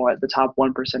doing what the top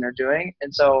 1% are doing.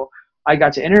 And so I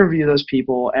got to interview those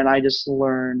people, and I just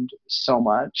learned so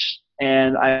much.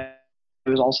 And I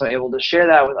was also able to share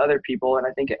that with other people, and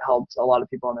I think it helped a lot of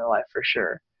people in their life for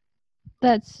sure.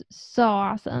 That's so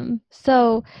awesome.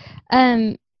 So,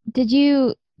 did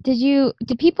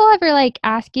people ever like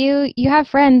ask you, you have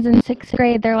friends in sixth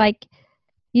grade, they're like,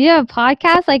 you have a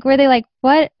podcast? Like, were they like,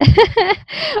 what?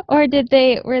 Or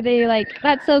were they like,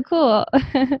 that's so cool?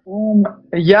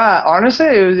 Yeah, honestly,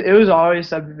 it was always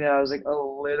something that I was like a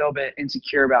little bit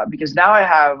insecure about, because now I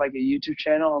have like a YouTube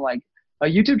channel, and like a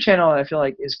YouTube channel I feel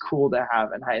like is cool to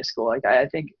have in high school. Like I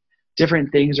think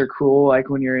different things are cool like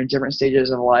when you're in different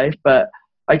stages of life, but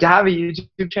like to have a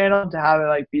YouTube channel, to have it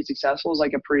like be successful is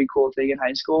like a pretty cool thing in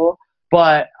high school.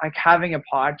 But like having a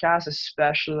podcast,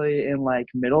 especially in like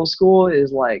middle school,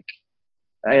 is like,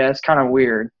 it's kind of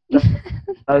weird.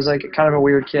 I was like kind of a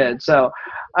weird kid. So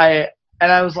I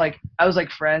was like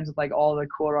friends with like all the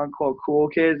quote unquote cool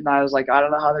kids, and I was like, I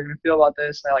don't know how they're gonna feel about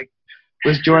this. And I like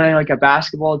was joining like a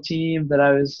basketball team that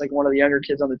I was like one of the younger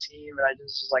kids on the team, and I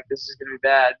just was like, this is gonna be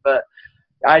bad. But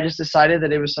I just decided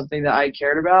that it was something that I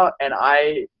cared about, and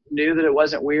I knew that it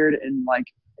wasn't weird in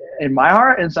my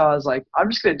heart. And so I was like, I'm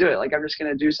just gonna do it. Like I'm just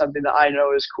gonna do something that I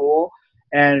know is cool,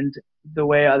 and the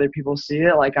way other people see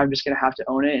it, like I'm just gonna have to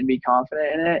own it and be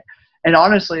confident in it. And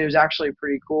honestly, it was actually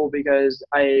pretty cool, because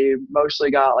I mostly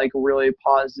got like really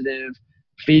positive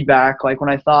feedback. Like when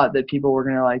I thought that people were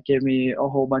gonna like give me a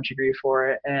whole bunch of grief for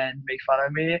it and make fun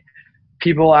of me,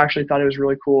 people actually thought it was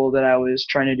really cool that I was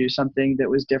trying to do something that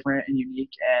was different and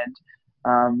unique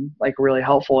and like really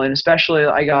helpful. And especially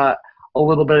I got a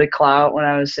little bit of clout when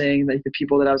I was saying like the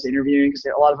people that I was interviewing, because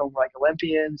a lot of them were like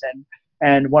Olympians,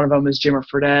 and one of them is Jimmer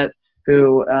Fredette,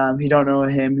 who you don't know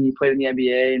him. He played in the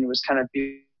NBA and was kind of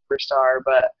superstar,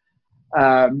 but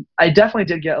I definitely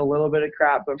did get a little bit of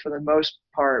crap, but for the most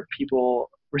part, people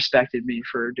respected me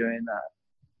for doing that.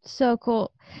 So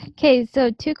cool. Okay, so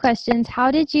 2 questions.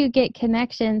 How did you get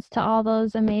connections to all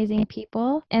those amazing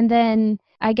people? And then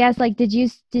I guess like did you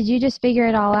just figure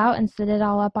it all out and set it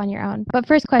all up on your own? But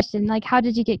first question, like how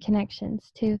did you get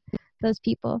connections to those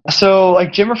people? So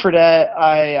like Jimmer Fredette,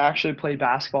 I actually played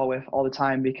basketball with all the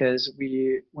time because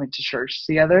we went to church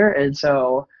together, and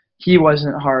so he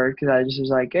wasn't hard because I just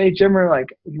was like, hey Jimmer, like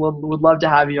would love to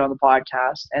have you on the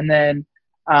podcast. And then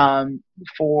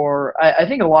I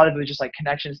think a lot of it was just like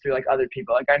connections through like other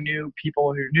people. Like I knew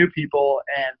people who knew people,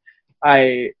 and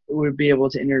I would be able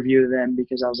to interview them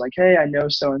because I was like, hey, I know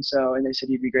so and so, and they said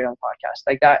he'd be great on the podcast,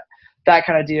 like that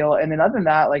kind of deal. And then other than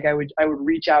that, like I would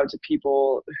reach out to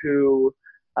people who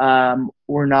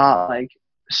were not like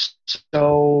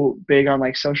so big on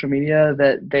like social media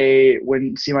that they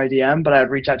wouldn't see my DM, but I'd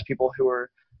reach out to people who were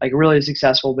like really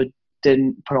successful but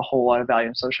didn't put a whole lot of value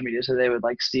in social media, so they would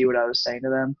like see what I was saying to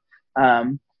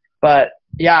them. But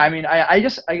yeah, I mean,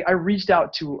 I reached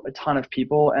out to a ton of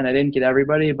people, and I didn't get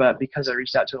everybody, but because I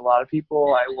reached out to a lot of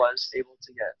people, I was able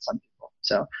to get some people.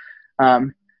 So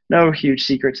no huge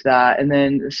secret to that. And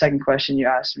then the second question you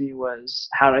asked me was,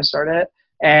 how did I start it?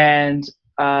 And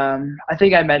I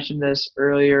think I mentioned this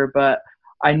earlier, but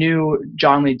I knew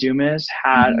John Lee Dumas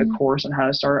had a course on how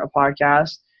to start a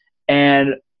podcast,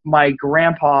 and my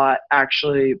grandpa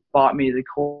actually bought me the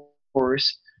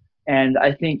course, and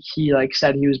I think he like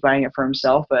said he was buying it for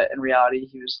himself, but in reality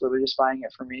he was literally just buying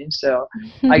it for me. So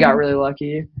I got really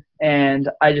lucky, and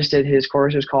I just did his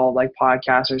course. It was called like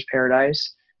Podcaster's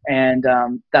Paradise, and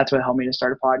that's what helped me to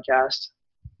start a podcast.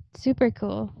 Super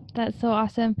cool. That's so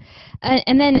awesome.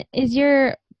 And then is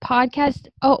your podcast,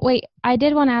 oh wait, I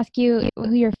did want to ask you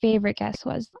who your favorite guest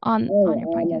was on your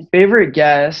podcast. Favorite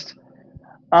guest?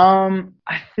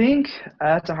 I think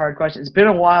that's a hard question. It's been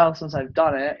a while since I've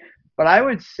done it, but I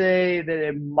would say that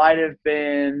it might have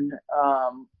been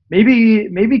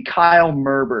maybe Kyle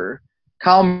Merber.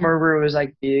 Kyle Merber was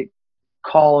like the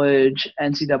college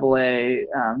NCAA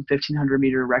 1500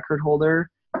 meter record holder,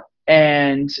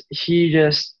 and he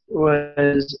just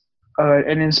was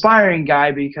an inspiring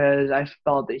guy because I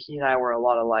felt that he and I were a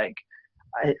lot alike.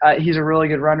 He's a really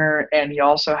good runner, and he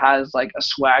also has like a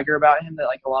swagger about him that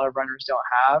like a lot of runners don't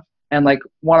have. And like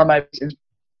one of my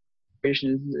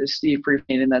inspirations is Steve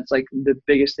Prefontaine, and that's like the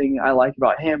biggest thing I like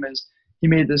about him is he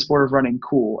made the sport of running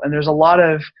cool. And there's a lot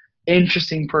of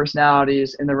interesting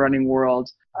personalities in the running world,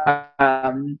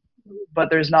 but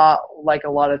there's not like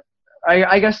a lot of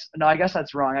I guess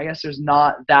that's wrong. I guess there's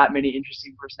not that many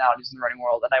interesting personalities in the running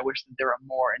world, and I wish that there were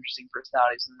more interesting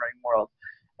personalities in the running world.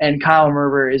 And Kyle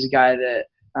Merber is a guy that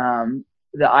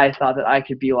that I thought that I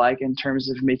could be like in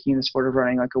terms of making the sport of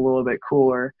running like a little bit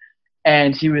cooler.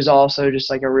 And he was also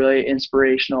just like a really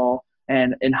inspirational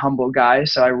and humble guy.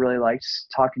 So I really liked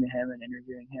talking to him and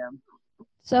interviewing him.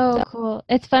 So cool.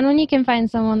 It's fun when you can find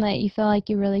someone that you feel like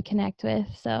you really connect with.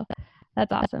 So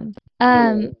that's awesome.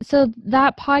 So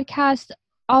that podcast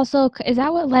also, is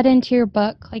that what led into your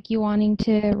book, like you wanting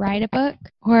to write a book,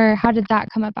 or how did that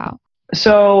come about?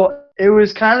 So it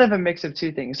was kind of a mix of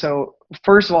two things. So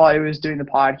first of all, I was doing the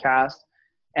podcast,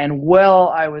 and while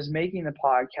I was making the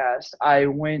podcast, I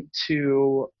went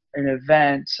to an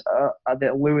event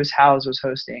that Lewis Howes was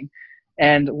hosting.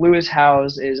 And Lewis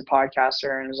Howes is a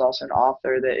podcaster and is also an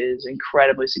author that is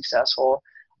incredibly successful.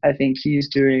 I think he's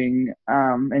doing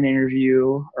an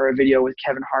interview or a video with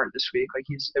Kevin Hart this week. Like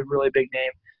he's a really big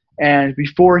name. And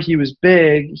before he was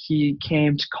big, he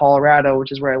came to Colorado,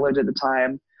 which is where I lived at the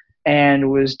time,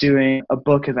 and was doing a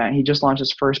book event. He just launched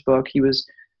his first book. He was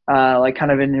like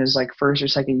kind of in his like first or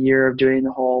second year of doing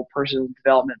the whole personal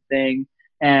development thing.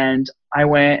 And I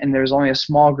went, and there was only a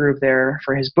small group there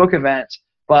for his book event,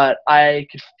 but I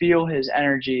could feel his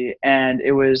energy, and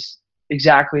it was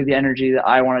exactly the energy that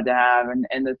I wanted to have,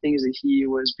 and the things that he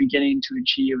was beginning to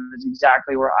achieve was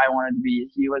exactly where I wanted to be.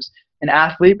 He was an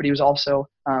athlete, but he was also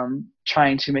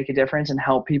trying to make a difference and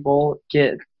help people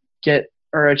get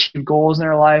or achieve goals in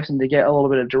their lives and to get a little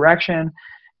bit of direction.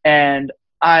 And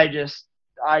I just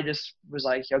was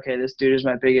like, okay, this dude is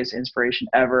my biggest inspiration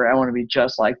ever. I want to be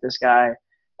just like this guy.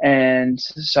 And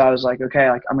so I was like, okay,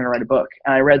 like I'm going to write a book.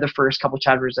 And I read the first couple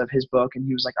chapters of his book, and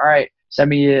he was like, all right, send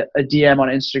me a DM on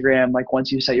Instagram, like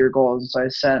once you set your goals. And so I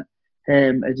sent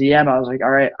him a DM. I was like,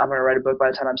 all right, I'm going to write a book by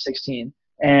the time I'm 16.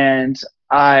 And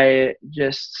I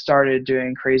just started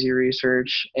doing crazy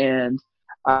research, and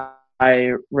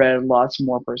I read lots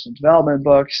more personal development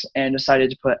books and decided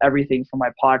to put everything from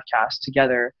my podcast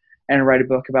together and write a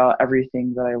book about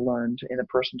everything that I learned in the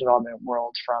personal development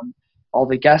world, from all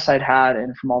the guests I'd had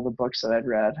and from all the books that I'd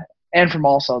read. And from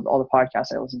also all the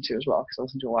podcasts I listened to as well, because I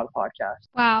listen to a lot of podcasts.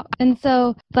 Wow. And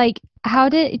so, like,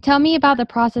 tell me about the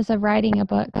process of writing a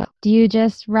book. Do you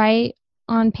just write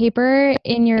on paper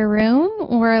in your room,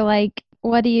 or like,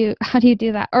 how do you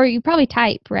do that? Or you probably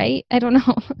type, right? I don't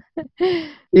know.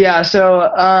 Yeah, so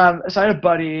so I had a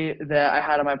buddy that I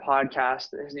had on my podcast.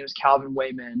 His name was Calvin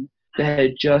Wayman, that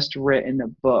had just written a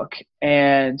book.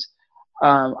 And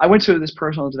I went to this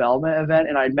personal development event,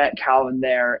 and I met Calvin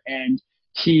there, and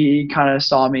he kind of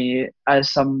saw me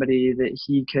as somebody that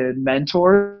he could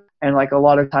mentor. And like a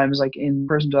lot of times, like in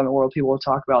personal development world, people will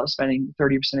talk about spending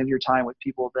 30% of your time with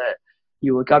people that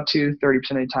you look up to,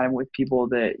 30% of the time with people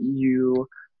that you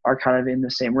are kind of in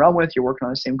the same realm with, you're working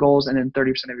on the same goals, and then 30%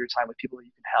 of your time with people that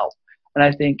you can help. And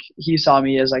I think he saw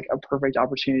me as like a perfect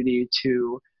opportunity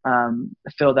to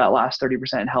fill that last 30%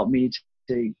 and help me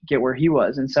to get where he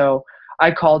was. And so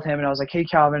I called him and I was like, hey,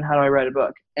 Calvin, how do I write a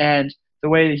book? And the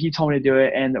way that he told me to do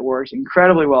it, and that worked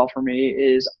incredibly well for me,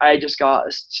 is I just got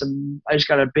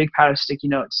a big pad of sticky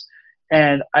notes,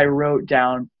 and I wrote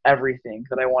down everything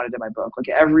that I wanted in my book, like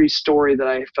every story that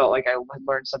I felt like I had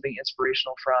learned something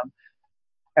inspirational from,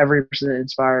 every person that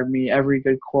inspired me, every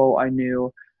good quote I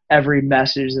knew, every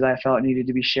message that I felt needed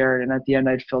to be shared. And at the end,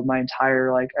 I'd filled my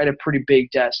entire, I had a pretty big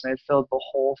desk, and I'd filled the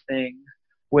whole thing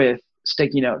with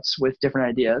sticky notes with different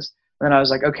ideas. And then I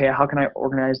was like, okay, how can I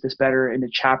organize this better into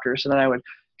chapters? So then I would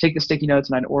take the sticky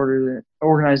notes and I'd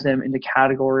organize them into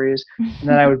categories. And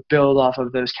then I would build off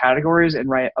of those categories and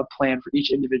write a plan for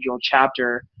each individual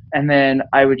chapter. And then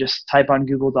I would just type on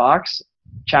Google Docs,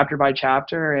 chapter by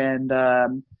chapter. And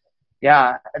and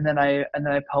then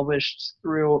I published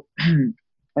through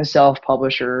a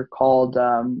self-publisher called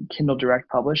Kindle Direct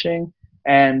Publishing.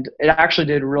 And it actually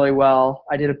did really well.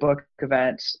 I did a book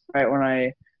event right when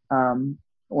I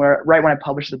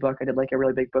published the book. I did like a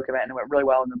really big book event, and it went really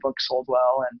well, and the book sold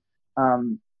well.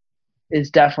 And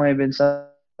it's definitely been something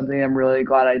I'm really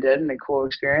glad I did, and a cool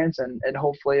experience. And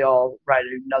hopefully I'll write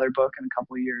another book in a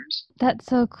couple of years. That's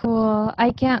so cool.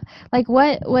 I can't, like,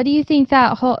 what do you think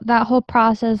that whole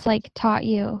process like taught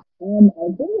you?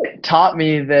 I think it taught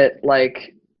me that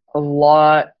like a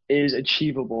lot is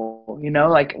achievable,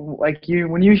 like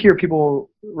when you hear people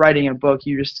writing a book,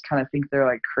 you just kind of think they're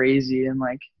like crazy, and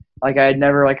like I had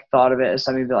never like thought of it as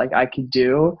something that like I could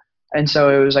do. And so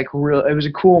it was like it was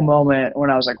a cool moment when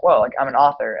I was like, whoa, like I'm an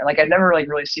author. And like I'd never like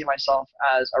really seen myself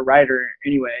as a writer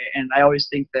anyway. And I always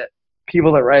think that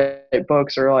people that write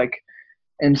books are like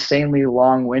insanely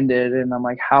long-winded, and I'm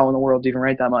like, how in the world do you even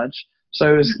write that much?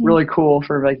 So it was really cool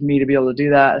for like me to be able to do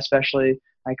that, especially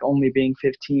like only being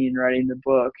 15 writing the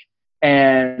book.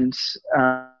 And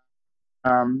so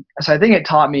I think it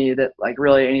taught me that like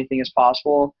really anything is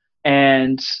possible.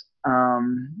 And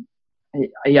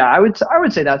I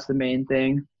would say that's the main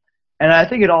thing. And I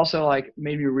think it also like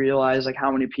made me realize like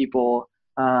how many people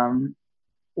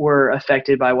were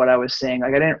affected by what I was saying.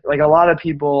 Like I didn't like a lot of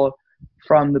people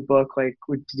from the book like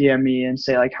would DM me and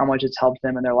say like how much it's helped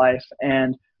them in their life.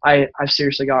 And I've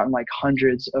seriously gotten like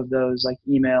hundreds of those like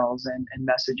emails and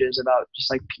messages about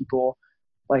just like people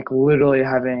like literally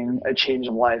having a change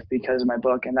of life because of my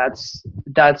book. And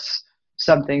that's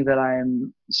something that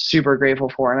I'm super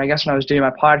grateful for. And I guess when I was doing my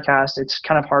podcast, it's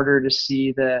kind of harder to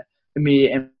see the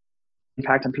immediate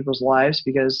impact on people's lives,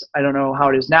 because I don't know how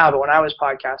it is now, but when I was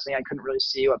podcasting, I couldn't really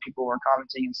see what people were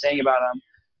commenting and saying about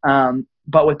them.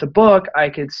 But with the book, I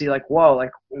could see like, whoa, like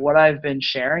what I've been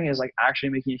sharing is like actually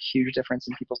making a huge difference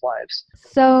in people's lives.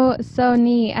 So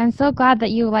neat. I'm so glad that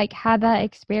you like had that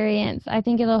experience. I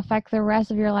think it'll affect the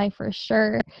rest of your life for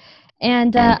sure.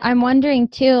 And I'm wondering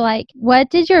too, like,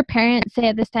 what did your parents say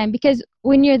at this time? Because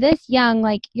when you're this young,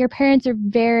 like your parents are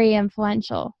very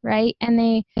influential, right?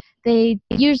 And they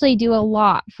usually do a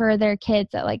lot for their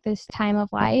kids at like this time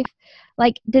of life.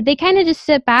 Like, did they kind of just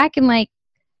sit back and like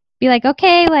be like,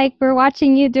 okay, like we're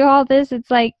watching you do all this?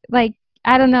 It's like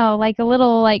I don't know, like a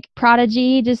little like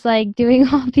prodigy, just like doing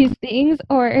all these things,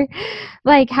 or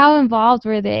like how involved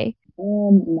were they?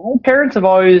 My parents have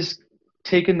always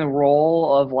taken the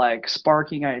role of like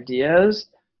sparking ideas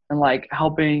and like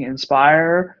helping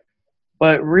inspire,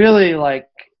 but really like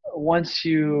once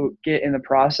you get in the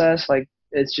process, like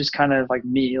it's just kind of like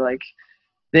me. Like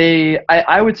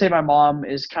I would say my mom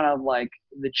is kind of like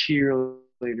the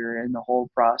cheerleader in the whole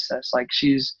process. Like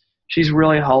she's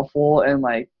really helpful in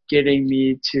like getting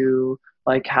me to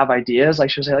like have ideas.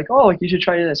 Like she'll say like, oh, like you should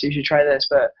try this, you should try this,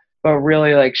 but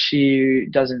really like she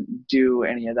doesn't do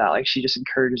any of that. Like she just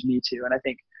encourages me to. And I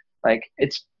think like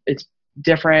it's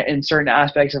different in certain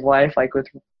aspects of life. Like with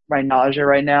my nausea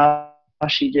right now,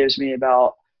 she gives me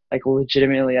about like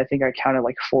legitimately, I think I counted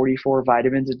like 44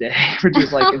 vitamins a day, which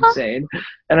is like insane.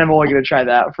 And I'm only going to try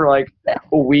that for like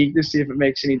a week to see if it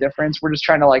makes any difference. We're just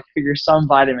trying to like figure some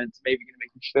vitamins maybe going to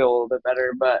make me feel a little bit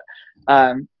better. But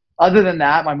other than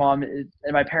that, my mom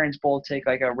and my parents both take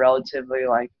like a relatively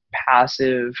like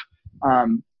passive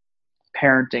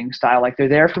parenting style. Like they're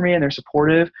there for me and they're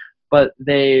supportive, but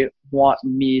they want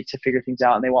me to figure things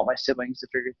out and they want my siblings to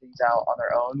figure things out on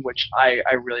their own, which I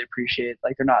really appreciate.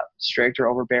 Like they're not strict or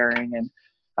overbearing,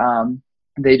 and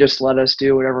they just let us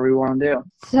do whatever we want to do.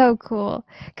 So cool.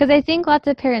 Because I think lots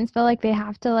of parents feel like they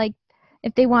have to, like,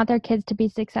 if they want their kids to be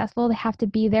successful, they have to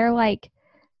be there, like,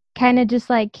 kind of just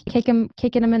like kicking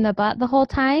them in the butt the whole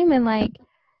time. And like,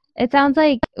 it sounds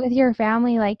like with your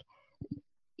family, like,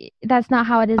 that's not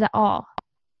how it is at all.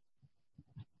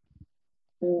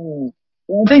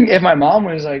 I think if my mom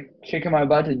was like kicking my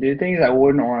butt to do things, I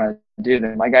wouldn't want to do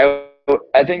them. Like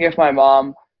I think if my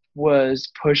mom was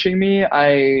pushing me,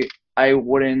 I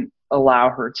wouldn't allow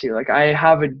her to. Like I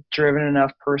have a driven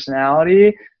enough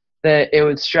personality that it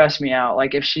would stress me out.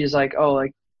 Like if she's like, oh,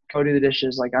 like go do the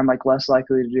dishes, like I'm like less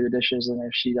likely to do the dishes than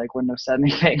if she like wouldn't have said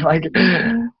anything. Like,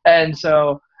 and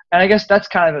so, and I guess that's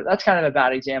kind of a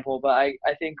bad example, but I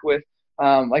think with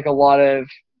like a lot of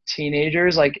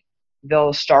teenagers, like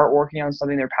they'll start working on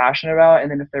something they're passionate about,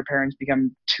 and then if their parents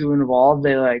become too involved,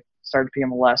 they like start to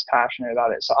become less passionate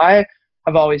about it. So I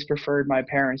have always preferred my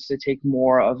parents to take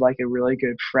more of like a really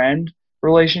good friend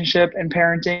relationship in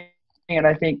parenting. And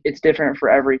I think it's different for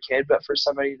every kid, but for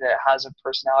somebody that has a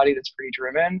personality that's pretty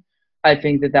driven, I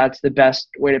think that that's the best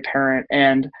way to parent.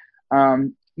 And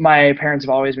my parents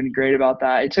have always been great about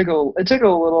that. It took a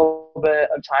little bit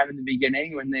of time in the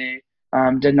beginning when they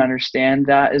didn't understand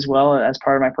that as well as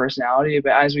part of my personality.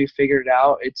 But as we figured it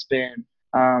out, it's been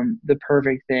the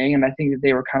perfect thing. And I think that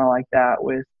they were kind of like that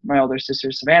with my older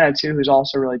sister, Savannah, too, who's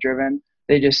also really driven.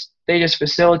 They just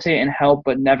facilitate and help,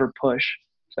 but never push.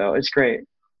 So it's great.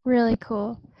 Really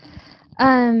cool.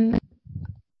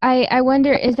 I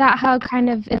wonder, is that how kind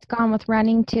of it's gone with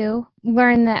running too?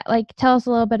 Learn that, like, tell us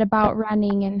a little bit about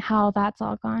running and how that's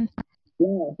all gone.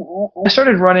 Yeah, I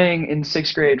started running in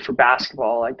 6th grade for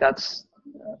basketball. Like that's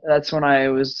when I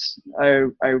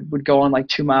would go on like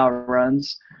 2-mile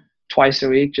runs twice a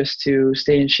week just to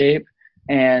stay in shape.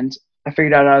 And I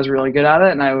figured out I was really good at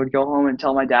it, and I would go home and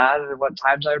tell my dad what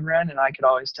times I would run, and I could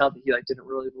always tell that he like didn't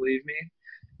really believe me.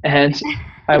 And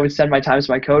I would send my times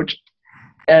to my coach,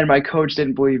 and my coach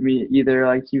didn't believe me either.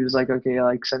 Like he was like, okay,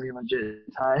 like send me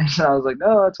legit times. And I was like,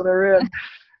 no, that's what I ran.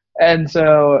 And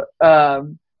so,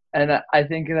 and I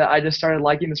think that I just started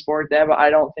liking the sport then, but I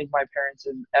don't think my parents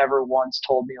have ever once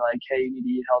told me like, hey, you need to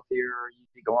eat healthier or you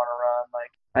need to go on a run.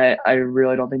 Like I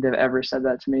really don't think they've ever said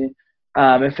that to me.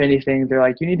 If anything, they're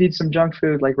like, you need to eat some junk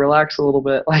food, like relax a little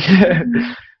bit. Like,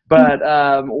 but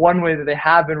one way that they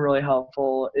have been really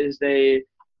helpful is they're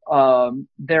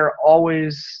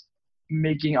always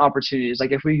making opportunities.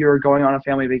 Like if we are going on a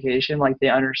family vacation, like they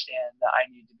understand that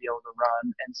I need to be able to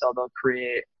run, and so they'll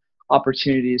create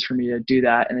opportunities for me to do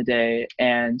that in a day.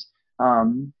 And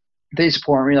they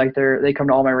support me. Like they come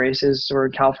to all my races. So we're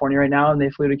in California right now, and they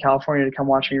flew to California to come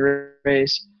watch me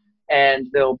race, and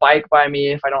they'll bike by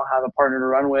me if I don't have a partner to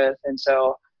run with. And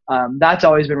so that's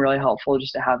always been really helpful,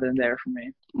 just to have them there for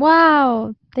me.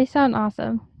 Wow, they sound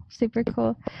awesome. Super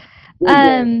cool.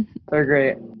 They're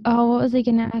great. Oh, what was I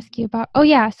gonna ask you about? Oh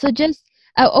yeah, so just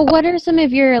what are some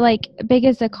of your like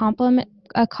biggest accomplishments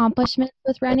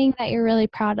with running that you're really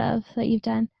proud of that you've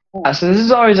done? Yeah, so this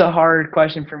is always a hard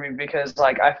question for me because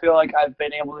like I feel like I've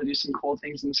been able to do some cool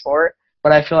things in sport,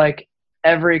 but I feel like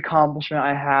every accomplishment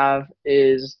I have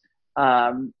is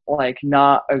like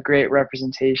not a great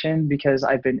representation because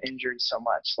I've been injured so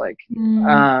much. Like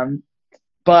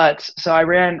but so I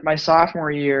ran my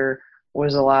sophomore year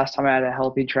was the last time I had a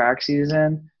healthy track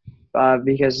season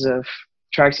because of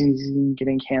track season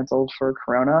getting canceled for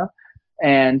Corona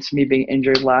and me being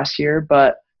injured last year.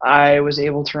 But I was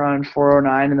able to run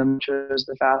 4:09, and then which was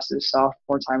the fastest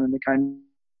sophomore time in the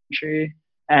country.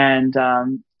 And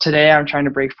today I'm trying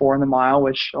to break 4 in the mile,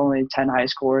 which only 10 high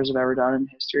schoolers have ever done in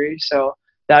history. So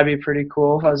that'd be pretty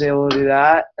cool if I was able to do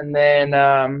that. And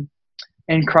then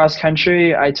in cross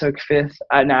country, I took 5th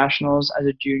at nationals as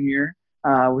a junior,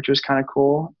 which was kind of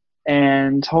cool.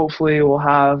 And hopefully we'll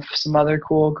have some other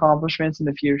cool accomplishments in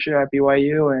the future at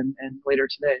BYU and later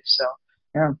today. So,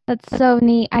 yeah. That's so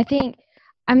neat. I think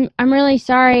I'm really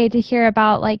sorry to hear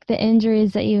about like the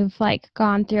injuries that you've like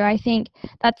gone through. I think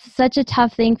that's such a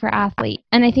tough thing for athletes.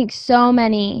 And I think so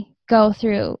many go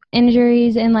through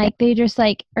injuries and like they just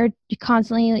like are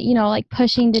constantly, like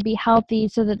pushing to be healthy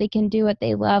so that they can do what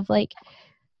they love. Like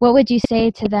what would you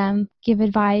say to them, give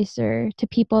advice, or to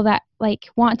people that like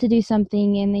want to do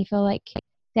something and they feel like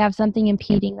they have something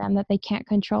impeding them that they can't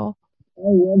control? I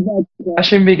love that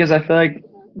question because I feel like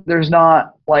there's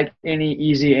not like any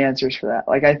easy answers for that.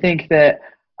 Like I think that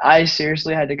I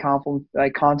seriously had to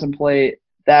contemplate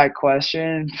that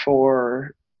question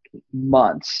for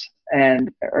months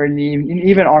or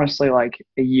even honestly like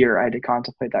a year. I had to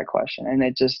contemplate that question, and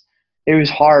it was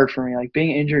hard for me. Like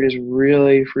being injured is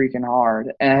really freaking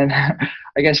hard, and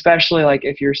like especially like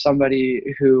if you're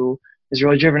somebody who is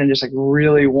really driven and just like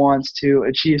really wants to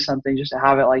achieve something, just to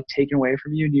have it like taken away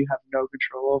from you and you have no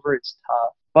control over it's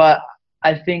tough. But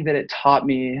I think that it taught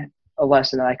me a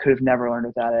lesson that I could have never learned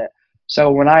without it.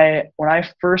 So when I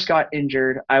first got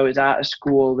injured, I was at a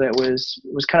school that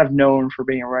was kind of known for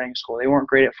being a running school. They weren't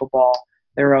great at football.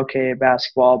 They were okay at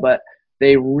basketball, but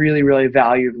they really, really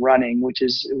valued running, which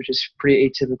is pretty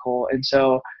atypical. And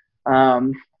so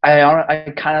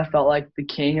I kind of felt like the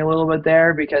king a little bit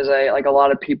there because like a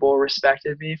lot of people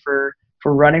respected me for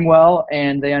running well,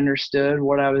 and they understood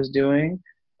what I was doing.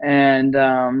 And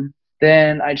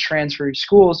then I transferred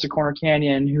schools to Corner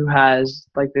Canyon, who has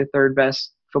like the third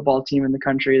best football team in the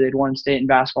country. They'd won state in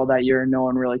basketball that year, and no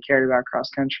one really cared about cross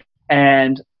country.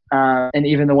 And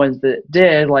even the ones that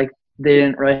did, like they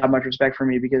didn't really have much respect for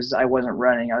me because I wasn't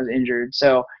running. I was injured.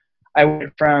 So I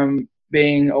went from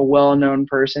being a well-known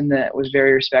person that was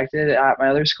very respected at my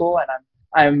other school,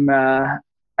 and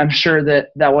I'm sure that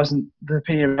wasn't the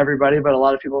opinion of everybody, but a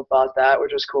lot of people thought that,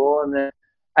 which was cool. And then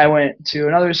I went to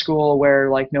another school where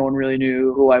like no one really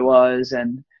knew who I was,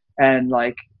 and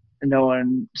like no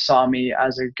one saw me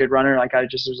as a good runner. Like I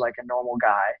just was like a normal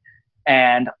guy.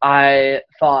 And I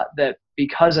thought that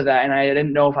because of that, and I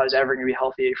didn't know if I was ever going to be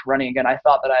healthy for running again, I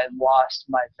thought that I had lost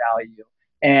my value.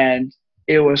 And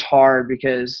it was hard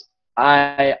because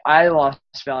I lost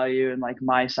value in like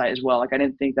my sight as well. Like I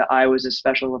didn't think that I was as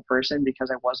special of a person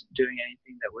because I wasn't doing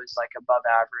anything that was like above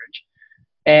average.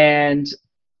 And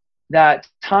that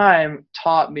time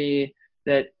taught me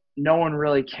that no one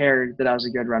really cared that I was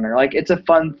a good runner. Like it's a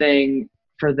fun thing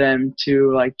for them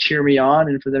to like cheer me on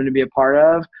and for them to be a part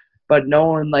of, but no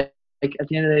one like at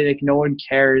the end of the day, like no one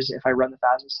cares if I run the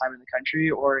fastest time in the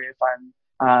country or if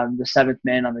I'm the seventh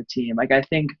man on the team. Like I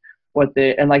think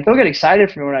and like they'll get excited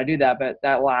for me when I do that, but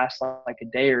that lasts like a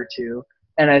day or two.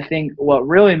 And I think what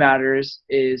really matters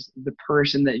is the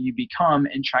person that you become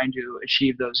in trying to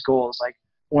achieve those goals. Like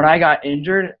when I got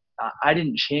injured, I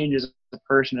didn't change as a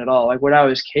person at all. Like what I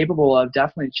was capable of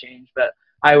definitely changed, but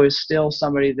I was still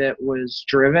somebody that was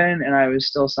driven, and I was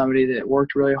still somebody that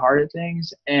worked really hard at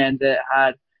things and that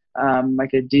had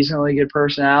like a decently good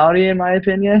personality, in my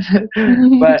opinion.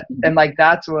 And like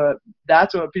that's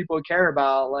what people care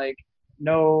about. Like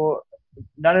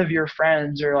none of your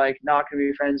friends are like not going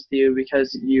to be friends with you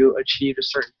because you achieved a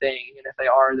certain thing, and if they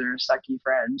are, they're a sucky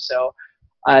friend. So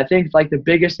I think like the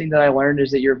biggest thing that I learned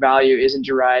is that your value isn't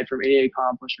derived from any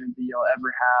accomplishment that you'll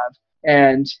ever have,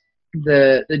 and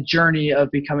the journey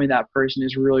of becoming that person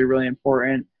is really, really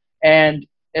important. And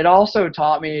it also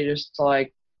taught me just to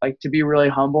like to be really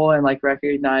humble and like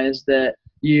recognize that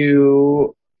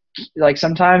you like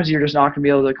sometimes you're just not going to be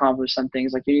able to accomplish some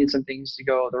things. Like you need some things to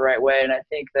go the right way. And I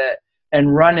think that in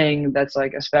running, that's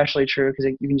like especially true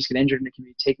because you can just get injured and it can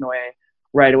be taken away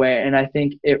right away. And I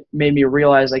think it made me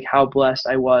realize like how blessed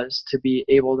I was to be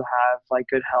able to have like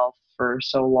good health for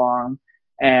so long.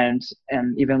 And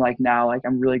even like now, like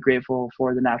I'm really grateful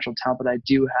for the natural talent that I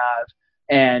do have,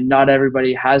 and not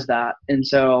everybody has that. And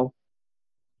so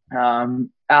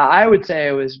I would say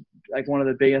it was like one of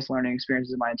the biggest learning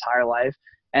experiences of my entire life.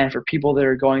 And for people that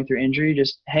are going through injury,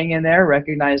 just hang in there,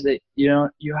 recognize that you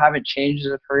haven't changed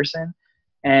as a person.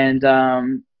 And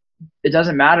it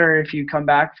doesn't matter if you come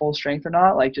back full strength or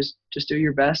not. Like just do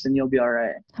your best and you'll be all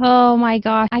right. Oh my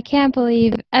gosh, I can't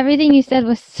believe everything you said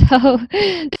was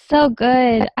so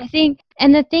good. I think,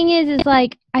 and the thing is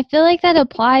like I feel like that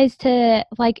applies to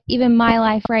like even my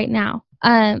life right now.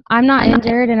 I'm not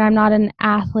injured and I'm not an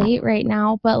athlete right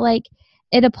now, but like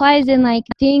it applies in like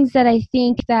things that I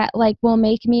think that like will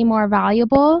make me more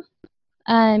valuable,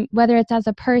 whether it's as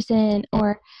a person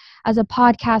or as a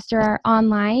podcaster or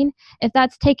online. If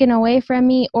that's taken away from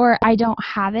me or I don't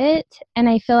have it, and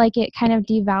I feel like it kind of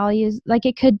devalues, like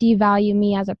it could devalue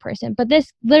me as a person. But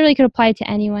this literally could apply to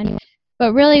anyone.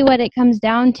 But really what it comes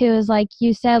down to is like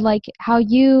you said, like how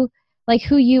you, like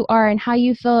who you are and how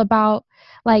you feel about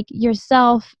like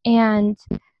yourself. And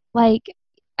like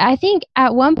I think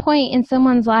at one point in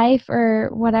someone's life or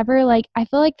whatever, like I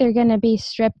feel like they're going to be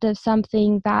stripped of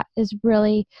something that is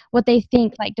really what they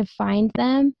think like defined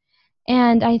them.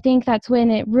 And I think that's when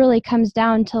it really comes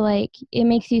down to, like, it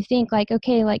makes you think, like,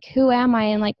 okay, like, who am I,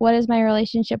 and like, what is my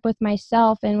relationship with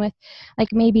myself and with, like,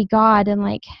 maybe God, and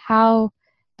like, how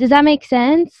does that make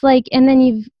sense? Like, and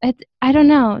then I don't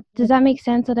know, does that make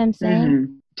sense what I'm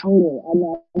saying?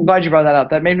 Totally. I'm glad you brought that up.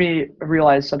 That made me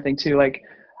realize something too. Like,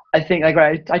 I think like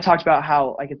I talked about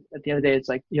how like at the end of the day, it's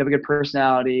like you have a good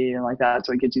personality and like that's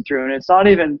what gets you through. And it's not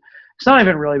even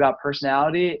really about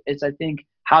personality. It's I think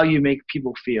how you make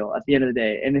people feel at the end of the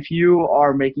day. And if you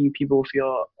are making people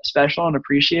feel special and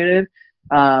appreciated,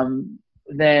 then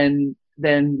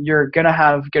you're gonna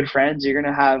have good friends. You're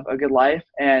gonna have a good life,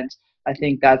 and I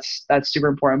think that's super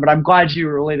important. But I'm glad you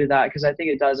related that because I think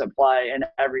it does apply in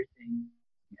everything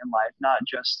in life, not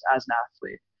just as an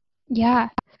athlete. Yeah.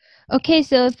 Okay,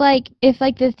 so if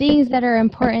the things that are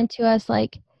important to us,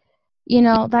 like,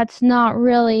 that's not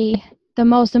really the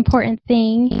most important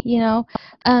thing,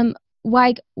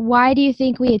 why do you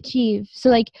think we achieve? So,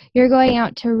 like, you're going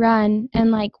out to run,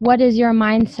 and like, what is your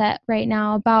mindset right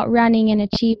now about running and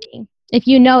achieving? If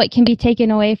you know it can be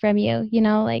taken away from you,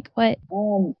 like what?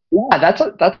 Yeah, that's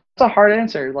a hard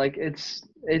answer. Like it's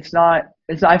not.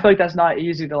 I feel like that's not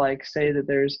easy to like say that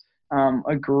there's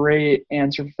a great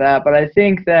answer for that. But I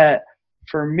think that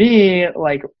for me,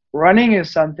 like running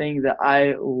is something that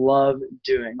I love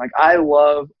doing. Like I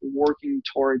love working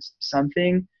towards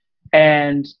something,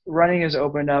 and running has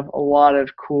opened up a lot of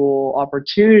cool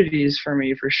opportunities for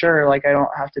me for sure. Like I don't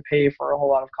have to pay for a whole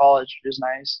lot of college, which is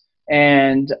nice.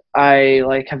 And I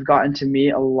like have gotten to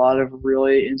meet a lot of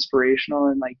really inspirational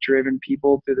and like driven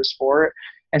people through the sport.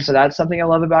 And so that's something I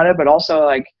love about it. But also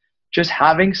like just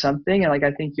having something, and like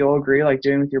I think you'll agree, like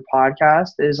doing with your podcast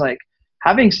is like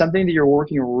having something that you're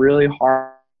working really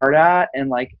hard at and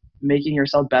like making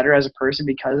yourself better as a person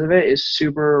because of it is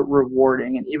super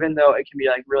rewarding. And even though it can be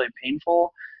like really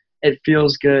painful, it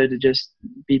feels good to just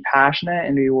be passionate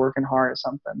and be working hard at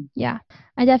something. Yeah,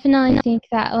 I definitely think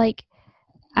that, like,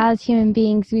 as human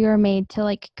beings, we were made to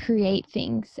like create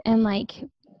things and like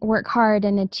work hard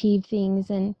and achieve things,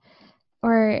 and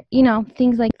or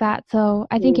things like that. So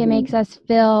I think it makes us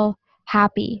feel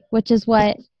happy, which is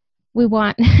what we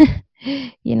want.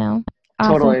 Awesome.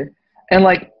 Totally. And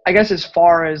like, I guess as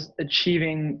far as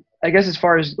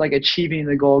like achieving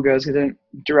the goal goes, because I didn't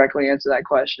directly answer that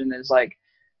question, is like,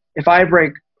 if I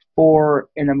break 4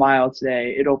 in a mile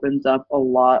today, it opens up a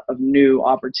lot of new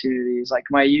opportunities. Like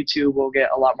my YouTube will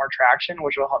get a lot more traction,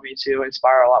 which will help me to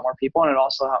inspire a lot more people, and it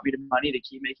also help me to money to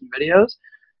keep making videos.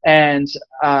 And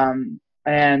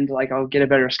and like I'll get a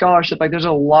better scholarship. Like there's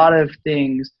a lot of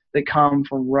things that come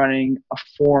from running a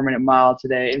 4 minute mile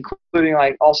today, including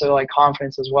like also like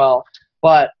confidence as well.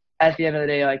 But at the end of the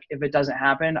day, like if it doesn't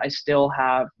happen, I still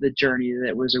have the journey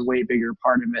that was a way bigger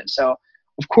part of it. So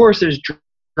of course there's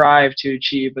drive to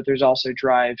achieve, but there's also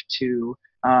drive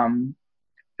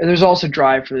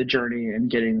for the journey and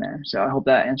getting there. So I hope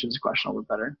that answers the question a little bit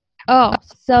better. Oh,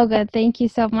 so good. Thank you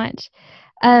so much.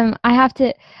 I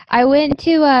went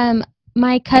to,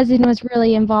 my cousin was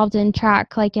really involved in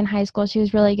track, like in high school. She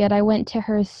was really good. I went to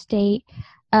her state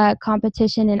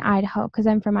competition in Idaho because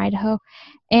I'm from Idaho.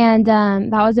 And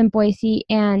that was in Boise.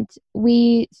 And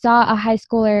we saw a high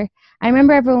schooler. I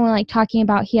remember everyone like talking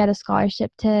about he had a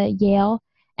scholarship to Yale.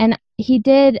 And he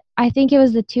did, I think it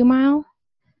was the 2 mile.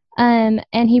 And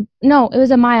no, it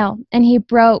was a mile. And he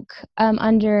broke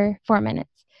under 4 minutes.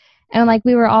 And like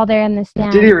we were all there in the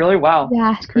stand. Did he really? Wow.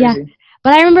 Yeah, that's crazy. yeah.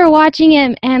 But I remember watching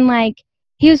him, and like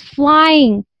he was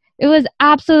flying. It was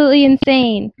absolutely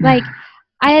insane. Like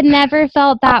I had never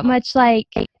felt that much like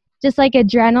just like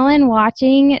adrenaline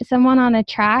watching someone on a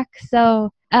track.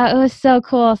 So it was so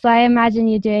cool. So I imagine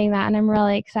you doing that, and I'm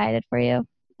really excited for you.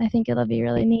 I think it'll be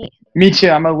really neat. Me too.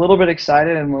 I'm a little bit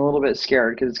excited and a little bit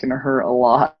scared because it's going to hurt a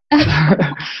lot.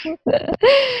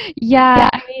 Yeah,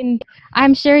 I mean,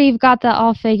 I'm sure you've got that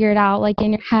all figured out, like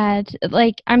in your head.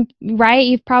 Like, I'm right,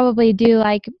 you probably do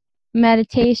like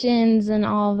meditations and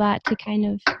all of that to kind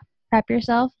of prep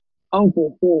yourself. Oh,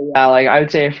 for sure. Yeah, like I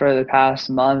would say for the past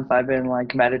month, I've been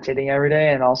like meditating every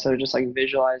day and also just like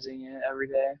visualizing it every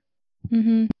day.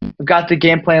 Mm-hmm. I've got the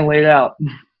game plan laid out.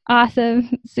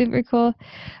 Awesome. Super cool.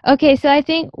 Okay, so I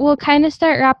think we'll kind of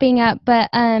start wrapping up, but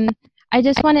I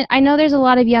know there's a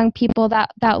lot of young people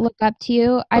that look up to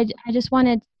you. I just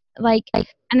wanted, like,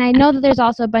 and I know that there's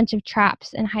also a bunch of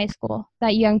traps in high school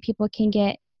that young people can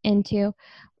get into.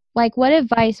 Like, what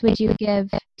advice would you give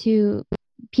to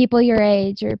people your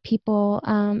age or people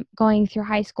going through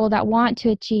high school that want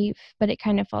to achieve, but it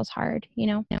kind of falls hard,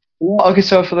 Okay,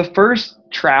 so for the first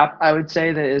trap, I would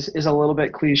say that is a little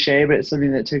bit cliche, but it's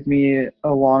something that took me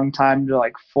a long time to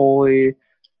like fully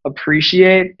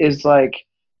appreciate is like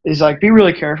is like be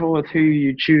really careful with who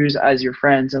you choose as your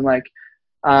friends, and like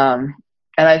um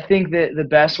and I think that the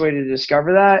best way to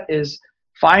discover that is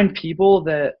find people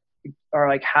that are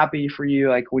like happy for you,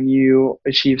 like when you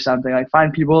achieve something, like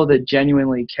find people that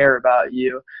genuinely care about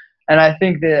you. And I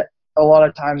think that a lot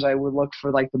of times I would look for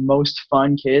like the most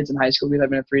fun kids in high school, because I've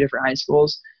been in 3 different high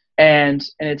schools, and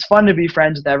it's fun to be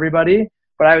friends with everybody.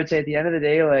 But I would say at the end of the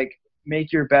day, like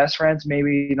make your best friends,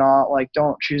 maybe not like,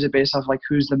 don't choose it based off like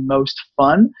who's the most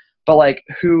fun, but like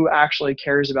who actually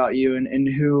cares about you, and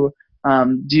who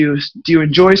do you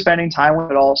enjoy spending time with,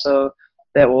 but also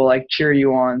that will like cheer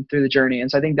you on through the journey.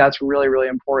 And so I think that's really, really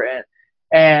important.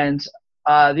 And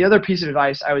the other piece of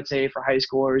advice I would say for high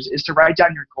schoolers is to write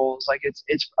down your goals. Like it's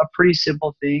a pretty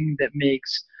simple thing that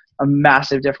makes a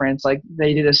massive difference. Like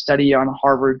they did a study on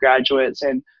Harvard graduates,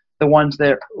 and the ones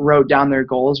that wrote down their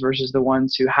goals versus the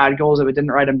ones who had goals but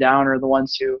didn't write them down, or the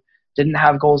ones who didn't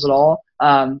have goals at all.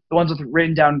 The ones with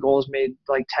written down goals made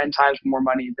like 10 times more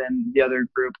money than the other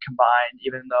group combined,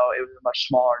 even though it was a much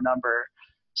smaller number.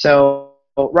 So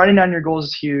writing down your goals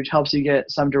is huge, helps you get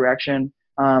some direction.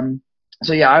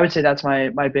 So yeah, I would say that's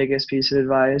my biggest piece of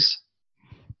advice.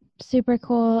 Super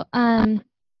cool.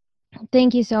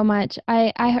 Thank you so much.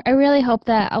 I really hope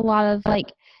that a lot of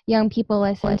like young people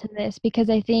listen to this, because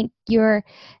I think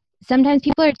sometimes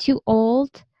people are too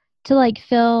old to like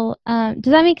feel,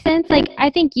 does that make sense? Like I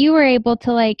think you were able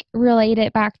to like relate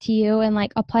it back to you and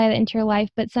like apply that into your life,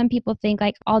 but some people think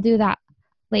like I'll do that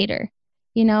later,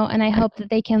 and I hope that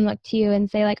they can look to you and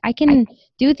say like I can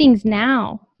do things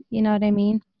now. You know what I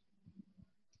mean?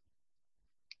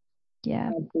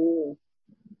 Yeah. Absolutely.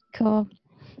 Cool.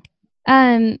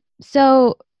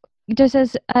 So just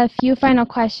as a few final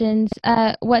questions,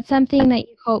 what's something that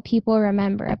you hope people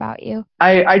remember about you?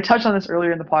 I touched on this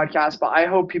earlier in the podcast, but I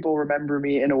hope people remember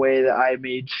me in a way that I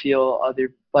made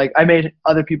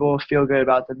other people feel good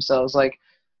about themselves. Like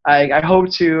I hope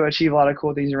to achieve a lot of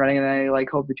cool things in running, and I like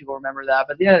hope that people remember that.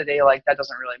 But at the end of the day, like that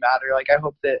doesn't really matter. Like I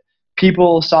hope that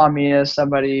people saw me as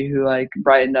somebody who like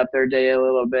brightened up their day a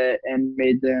little bit and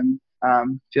made them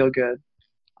feel good.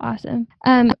 Awesome.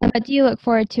 What do you look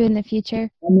forward to in the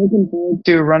future? I'm looking forward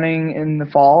to running in the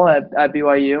fall at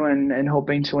BYU, and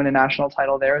hoping to win a national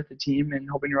title there with the team, and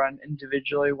hoping to run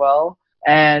individually well.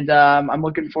 And I'm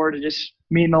looking forward to just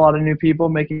meeting a lot of new people,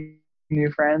 making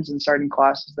new friends, and starting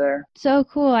classes there. So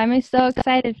cool. I'm so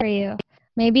excited for you.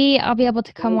 Maybe I'll be able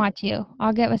to come watch you.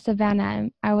 I'll get with Savannah,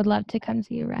 and I would love to come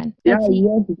see you run. Yeah,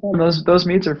 those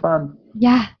meets are fun.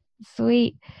 Yeah,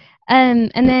 sweet.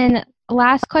 And then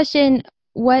last question,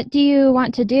 what do you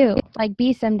want to do? Like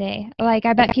be someday? Like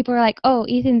I bet people are like, "Oh,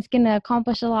 Ethan's going to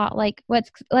accomplish a lot." Like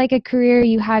what's like a career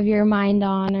you have your mind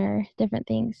on, or different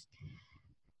things?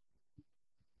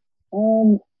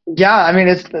 Yeah, I mean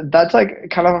that's like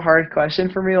kind of a hard question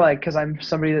for me, like because I'm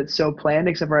somebody that's so planned,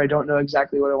 except for I don't know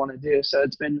exactly what I want to do. So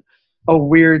it's been a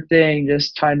weird thing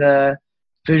just trying to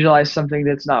visualize something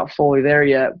that's not fully there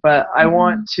yet. But I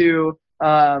want to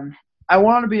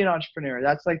be an entrepreneur.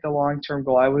 That's like the long-term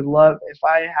goal. I would love, if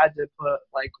I had to put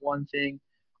like one thing,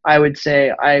 I would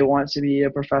say I want to be a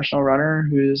professional runner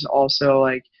who's also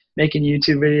like making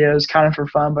YouTube videos kind of for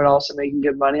fun, but also making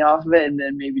good money off of it, and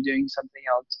then maybe doing something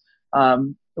else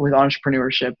with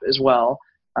entrepreneurship as well.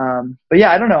 But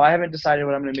yeah, I don't know. I haven't decided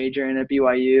what I'm going to major in at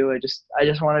BYU. I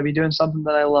just want to be doing something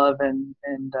that I love, and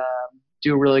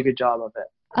do a really good job of it.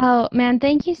 Oh man,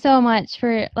 thank you so much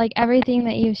for like everything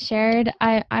that you've shared.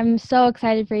 I'm so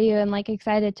excited for you, and like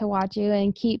excited to watch you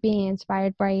and keep being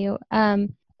inspired by you.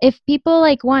 If people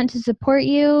like want to support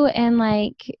you, and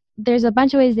like there's a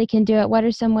bunch of ways they can do it, what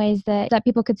are some ways that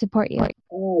people could support you?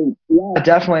 Oh, yeah,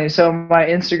 definitely. So my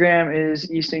Instagram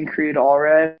is Easton Creed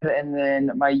Allred, and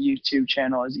then my YouTube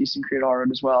channel is Easton Creed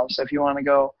Allred as well. So if you want to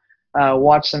go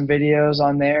watch some videos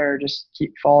on there, or just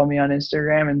keep following me on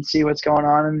Instagram and see what's going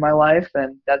on in my life,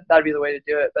 then that'd be the way to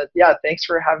do it. But yeah, thanks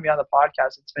for having me on the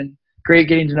podcast. It's been great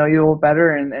getting to know you a little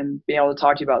better, and being able to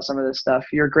talk to you about some of this stuff.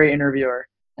 You're a great interviewer.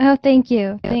 Oh, thank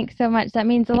you. Thanks so much. That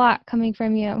means a lot coming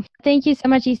from you. Thank you so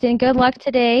much, Easton. Good luck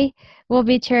today. We'll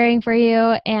be cheering for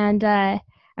you, and I'm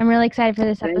really excited for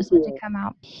this episode to come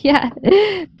out. Yeah.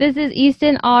 This is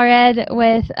Easton Allred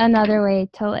with Another Way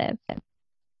to Live.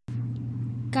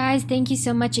 Guys, thank you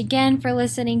so much again for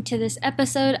listening to this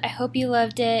episode. I hope you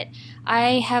loved it.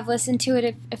 I have listened to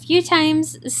it a few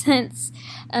times since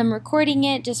recording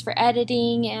it, just for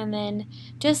editing, and then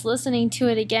just listening to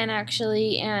it again,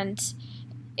 actually, and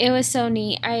it was so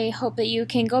neat. I hope that you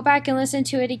can go back and listen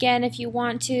to it again if you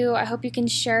want to. I hope you can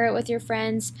share it with your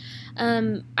friends.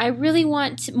 I really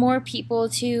want more people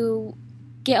to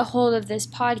get a hold of this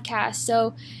podcast.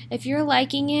 So if you're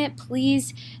liking it,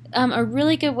 please, a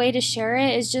really good way to share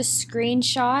it is just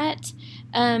screenshot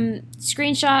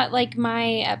like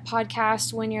my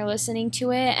podcast when you're listening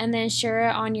to it, and then share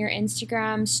it on your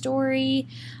Instagram story,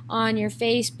 on your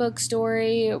Facebook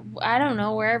story, I don't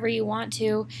know, wherever you want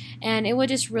to, and it would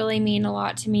just really mean a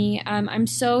lot to me. I'm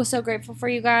so grateful for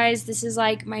you guys. This is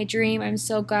like my dream. I'm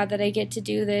so glad that I get to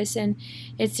do this, and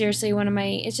it's seriously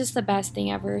it's just the best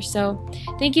thing ever. So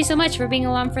thank you so much for being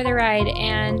along for the ride,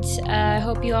 and I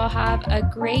hope you all have a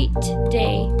great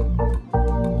day.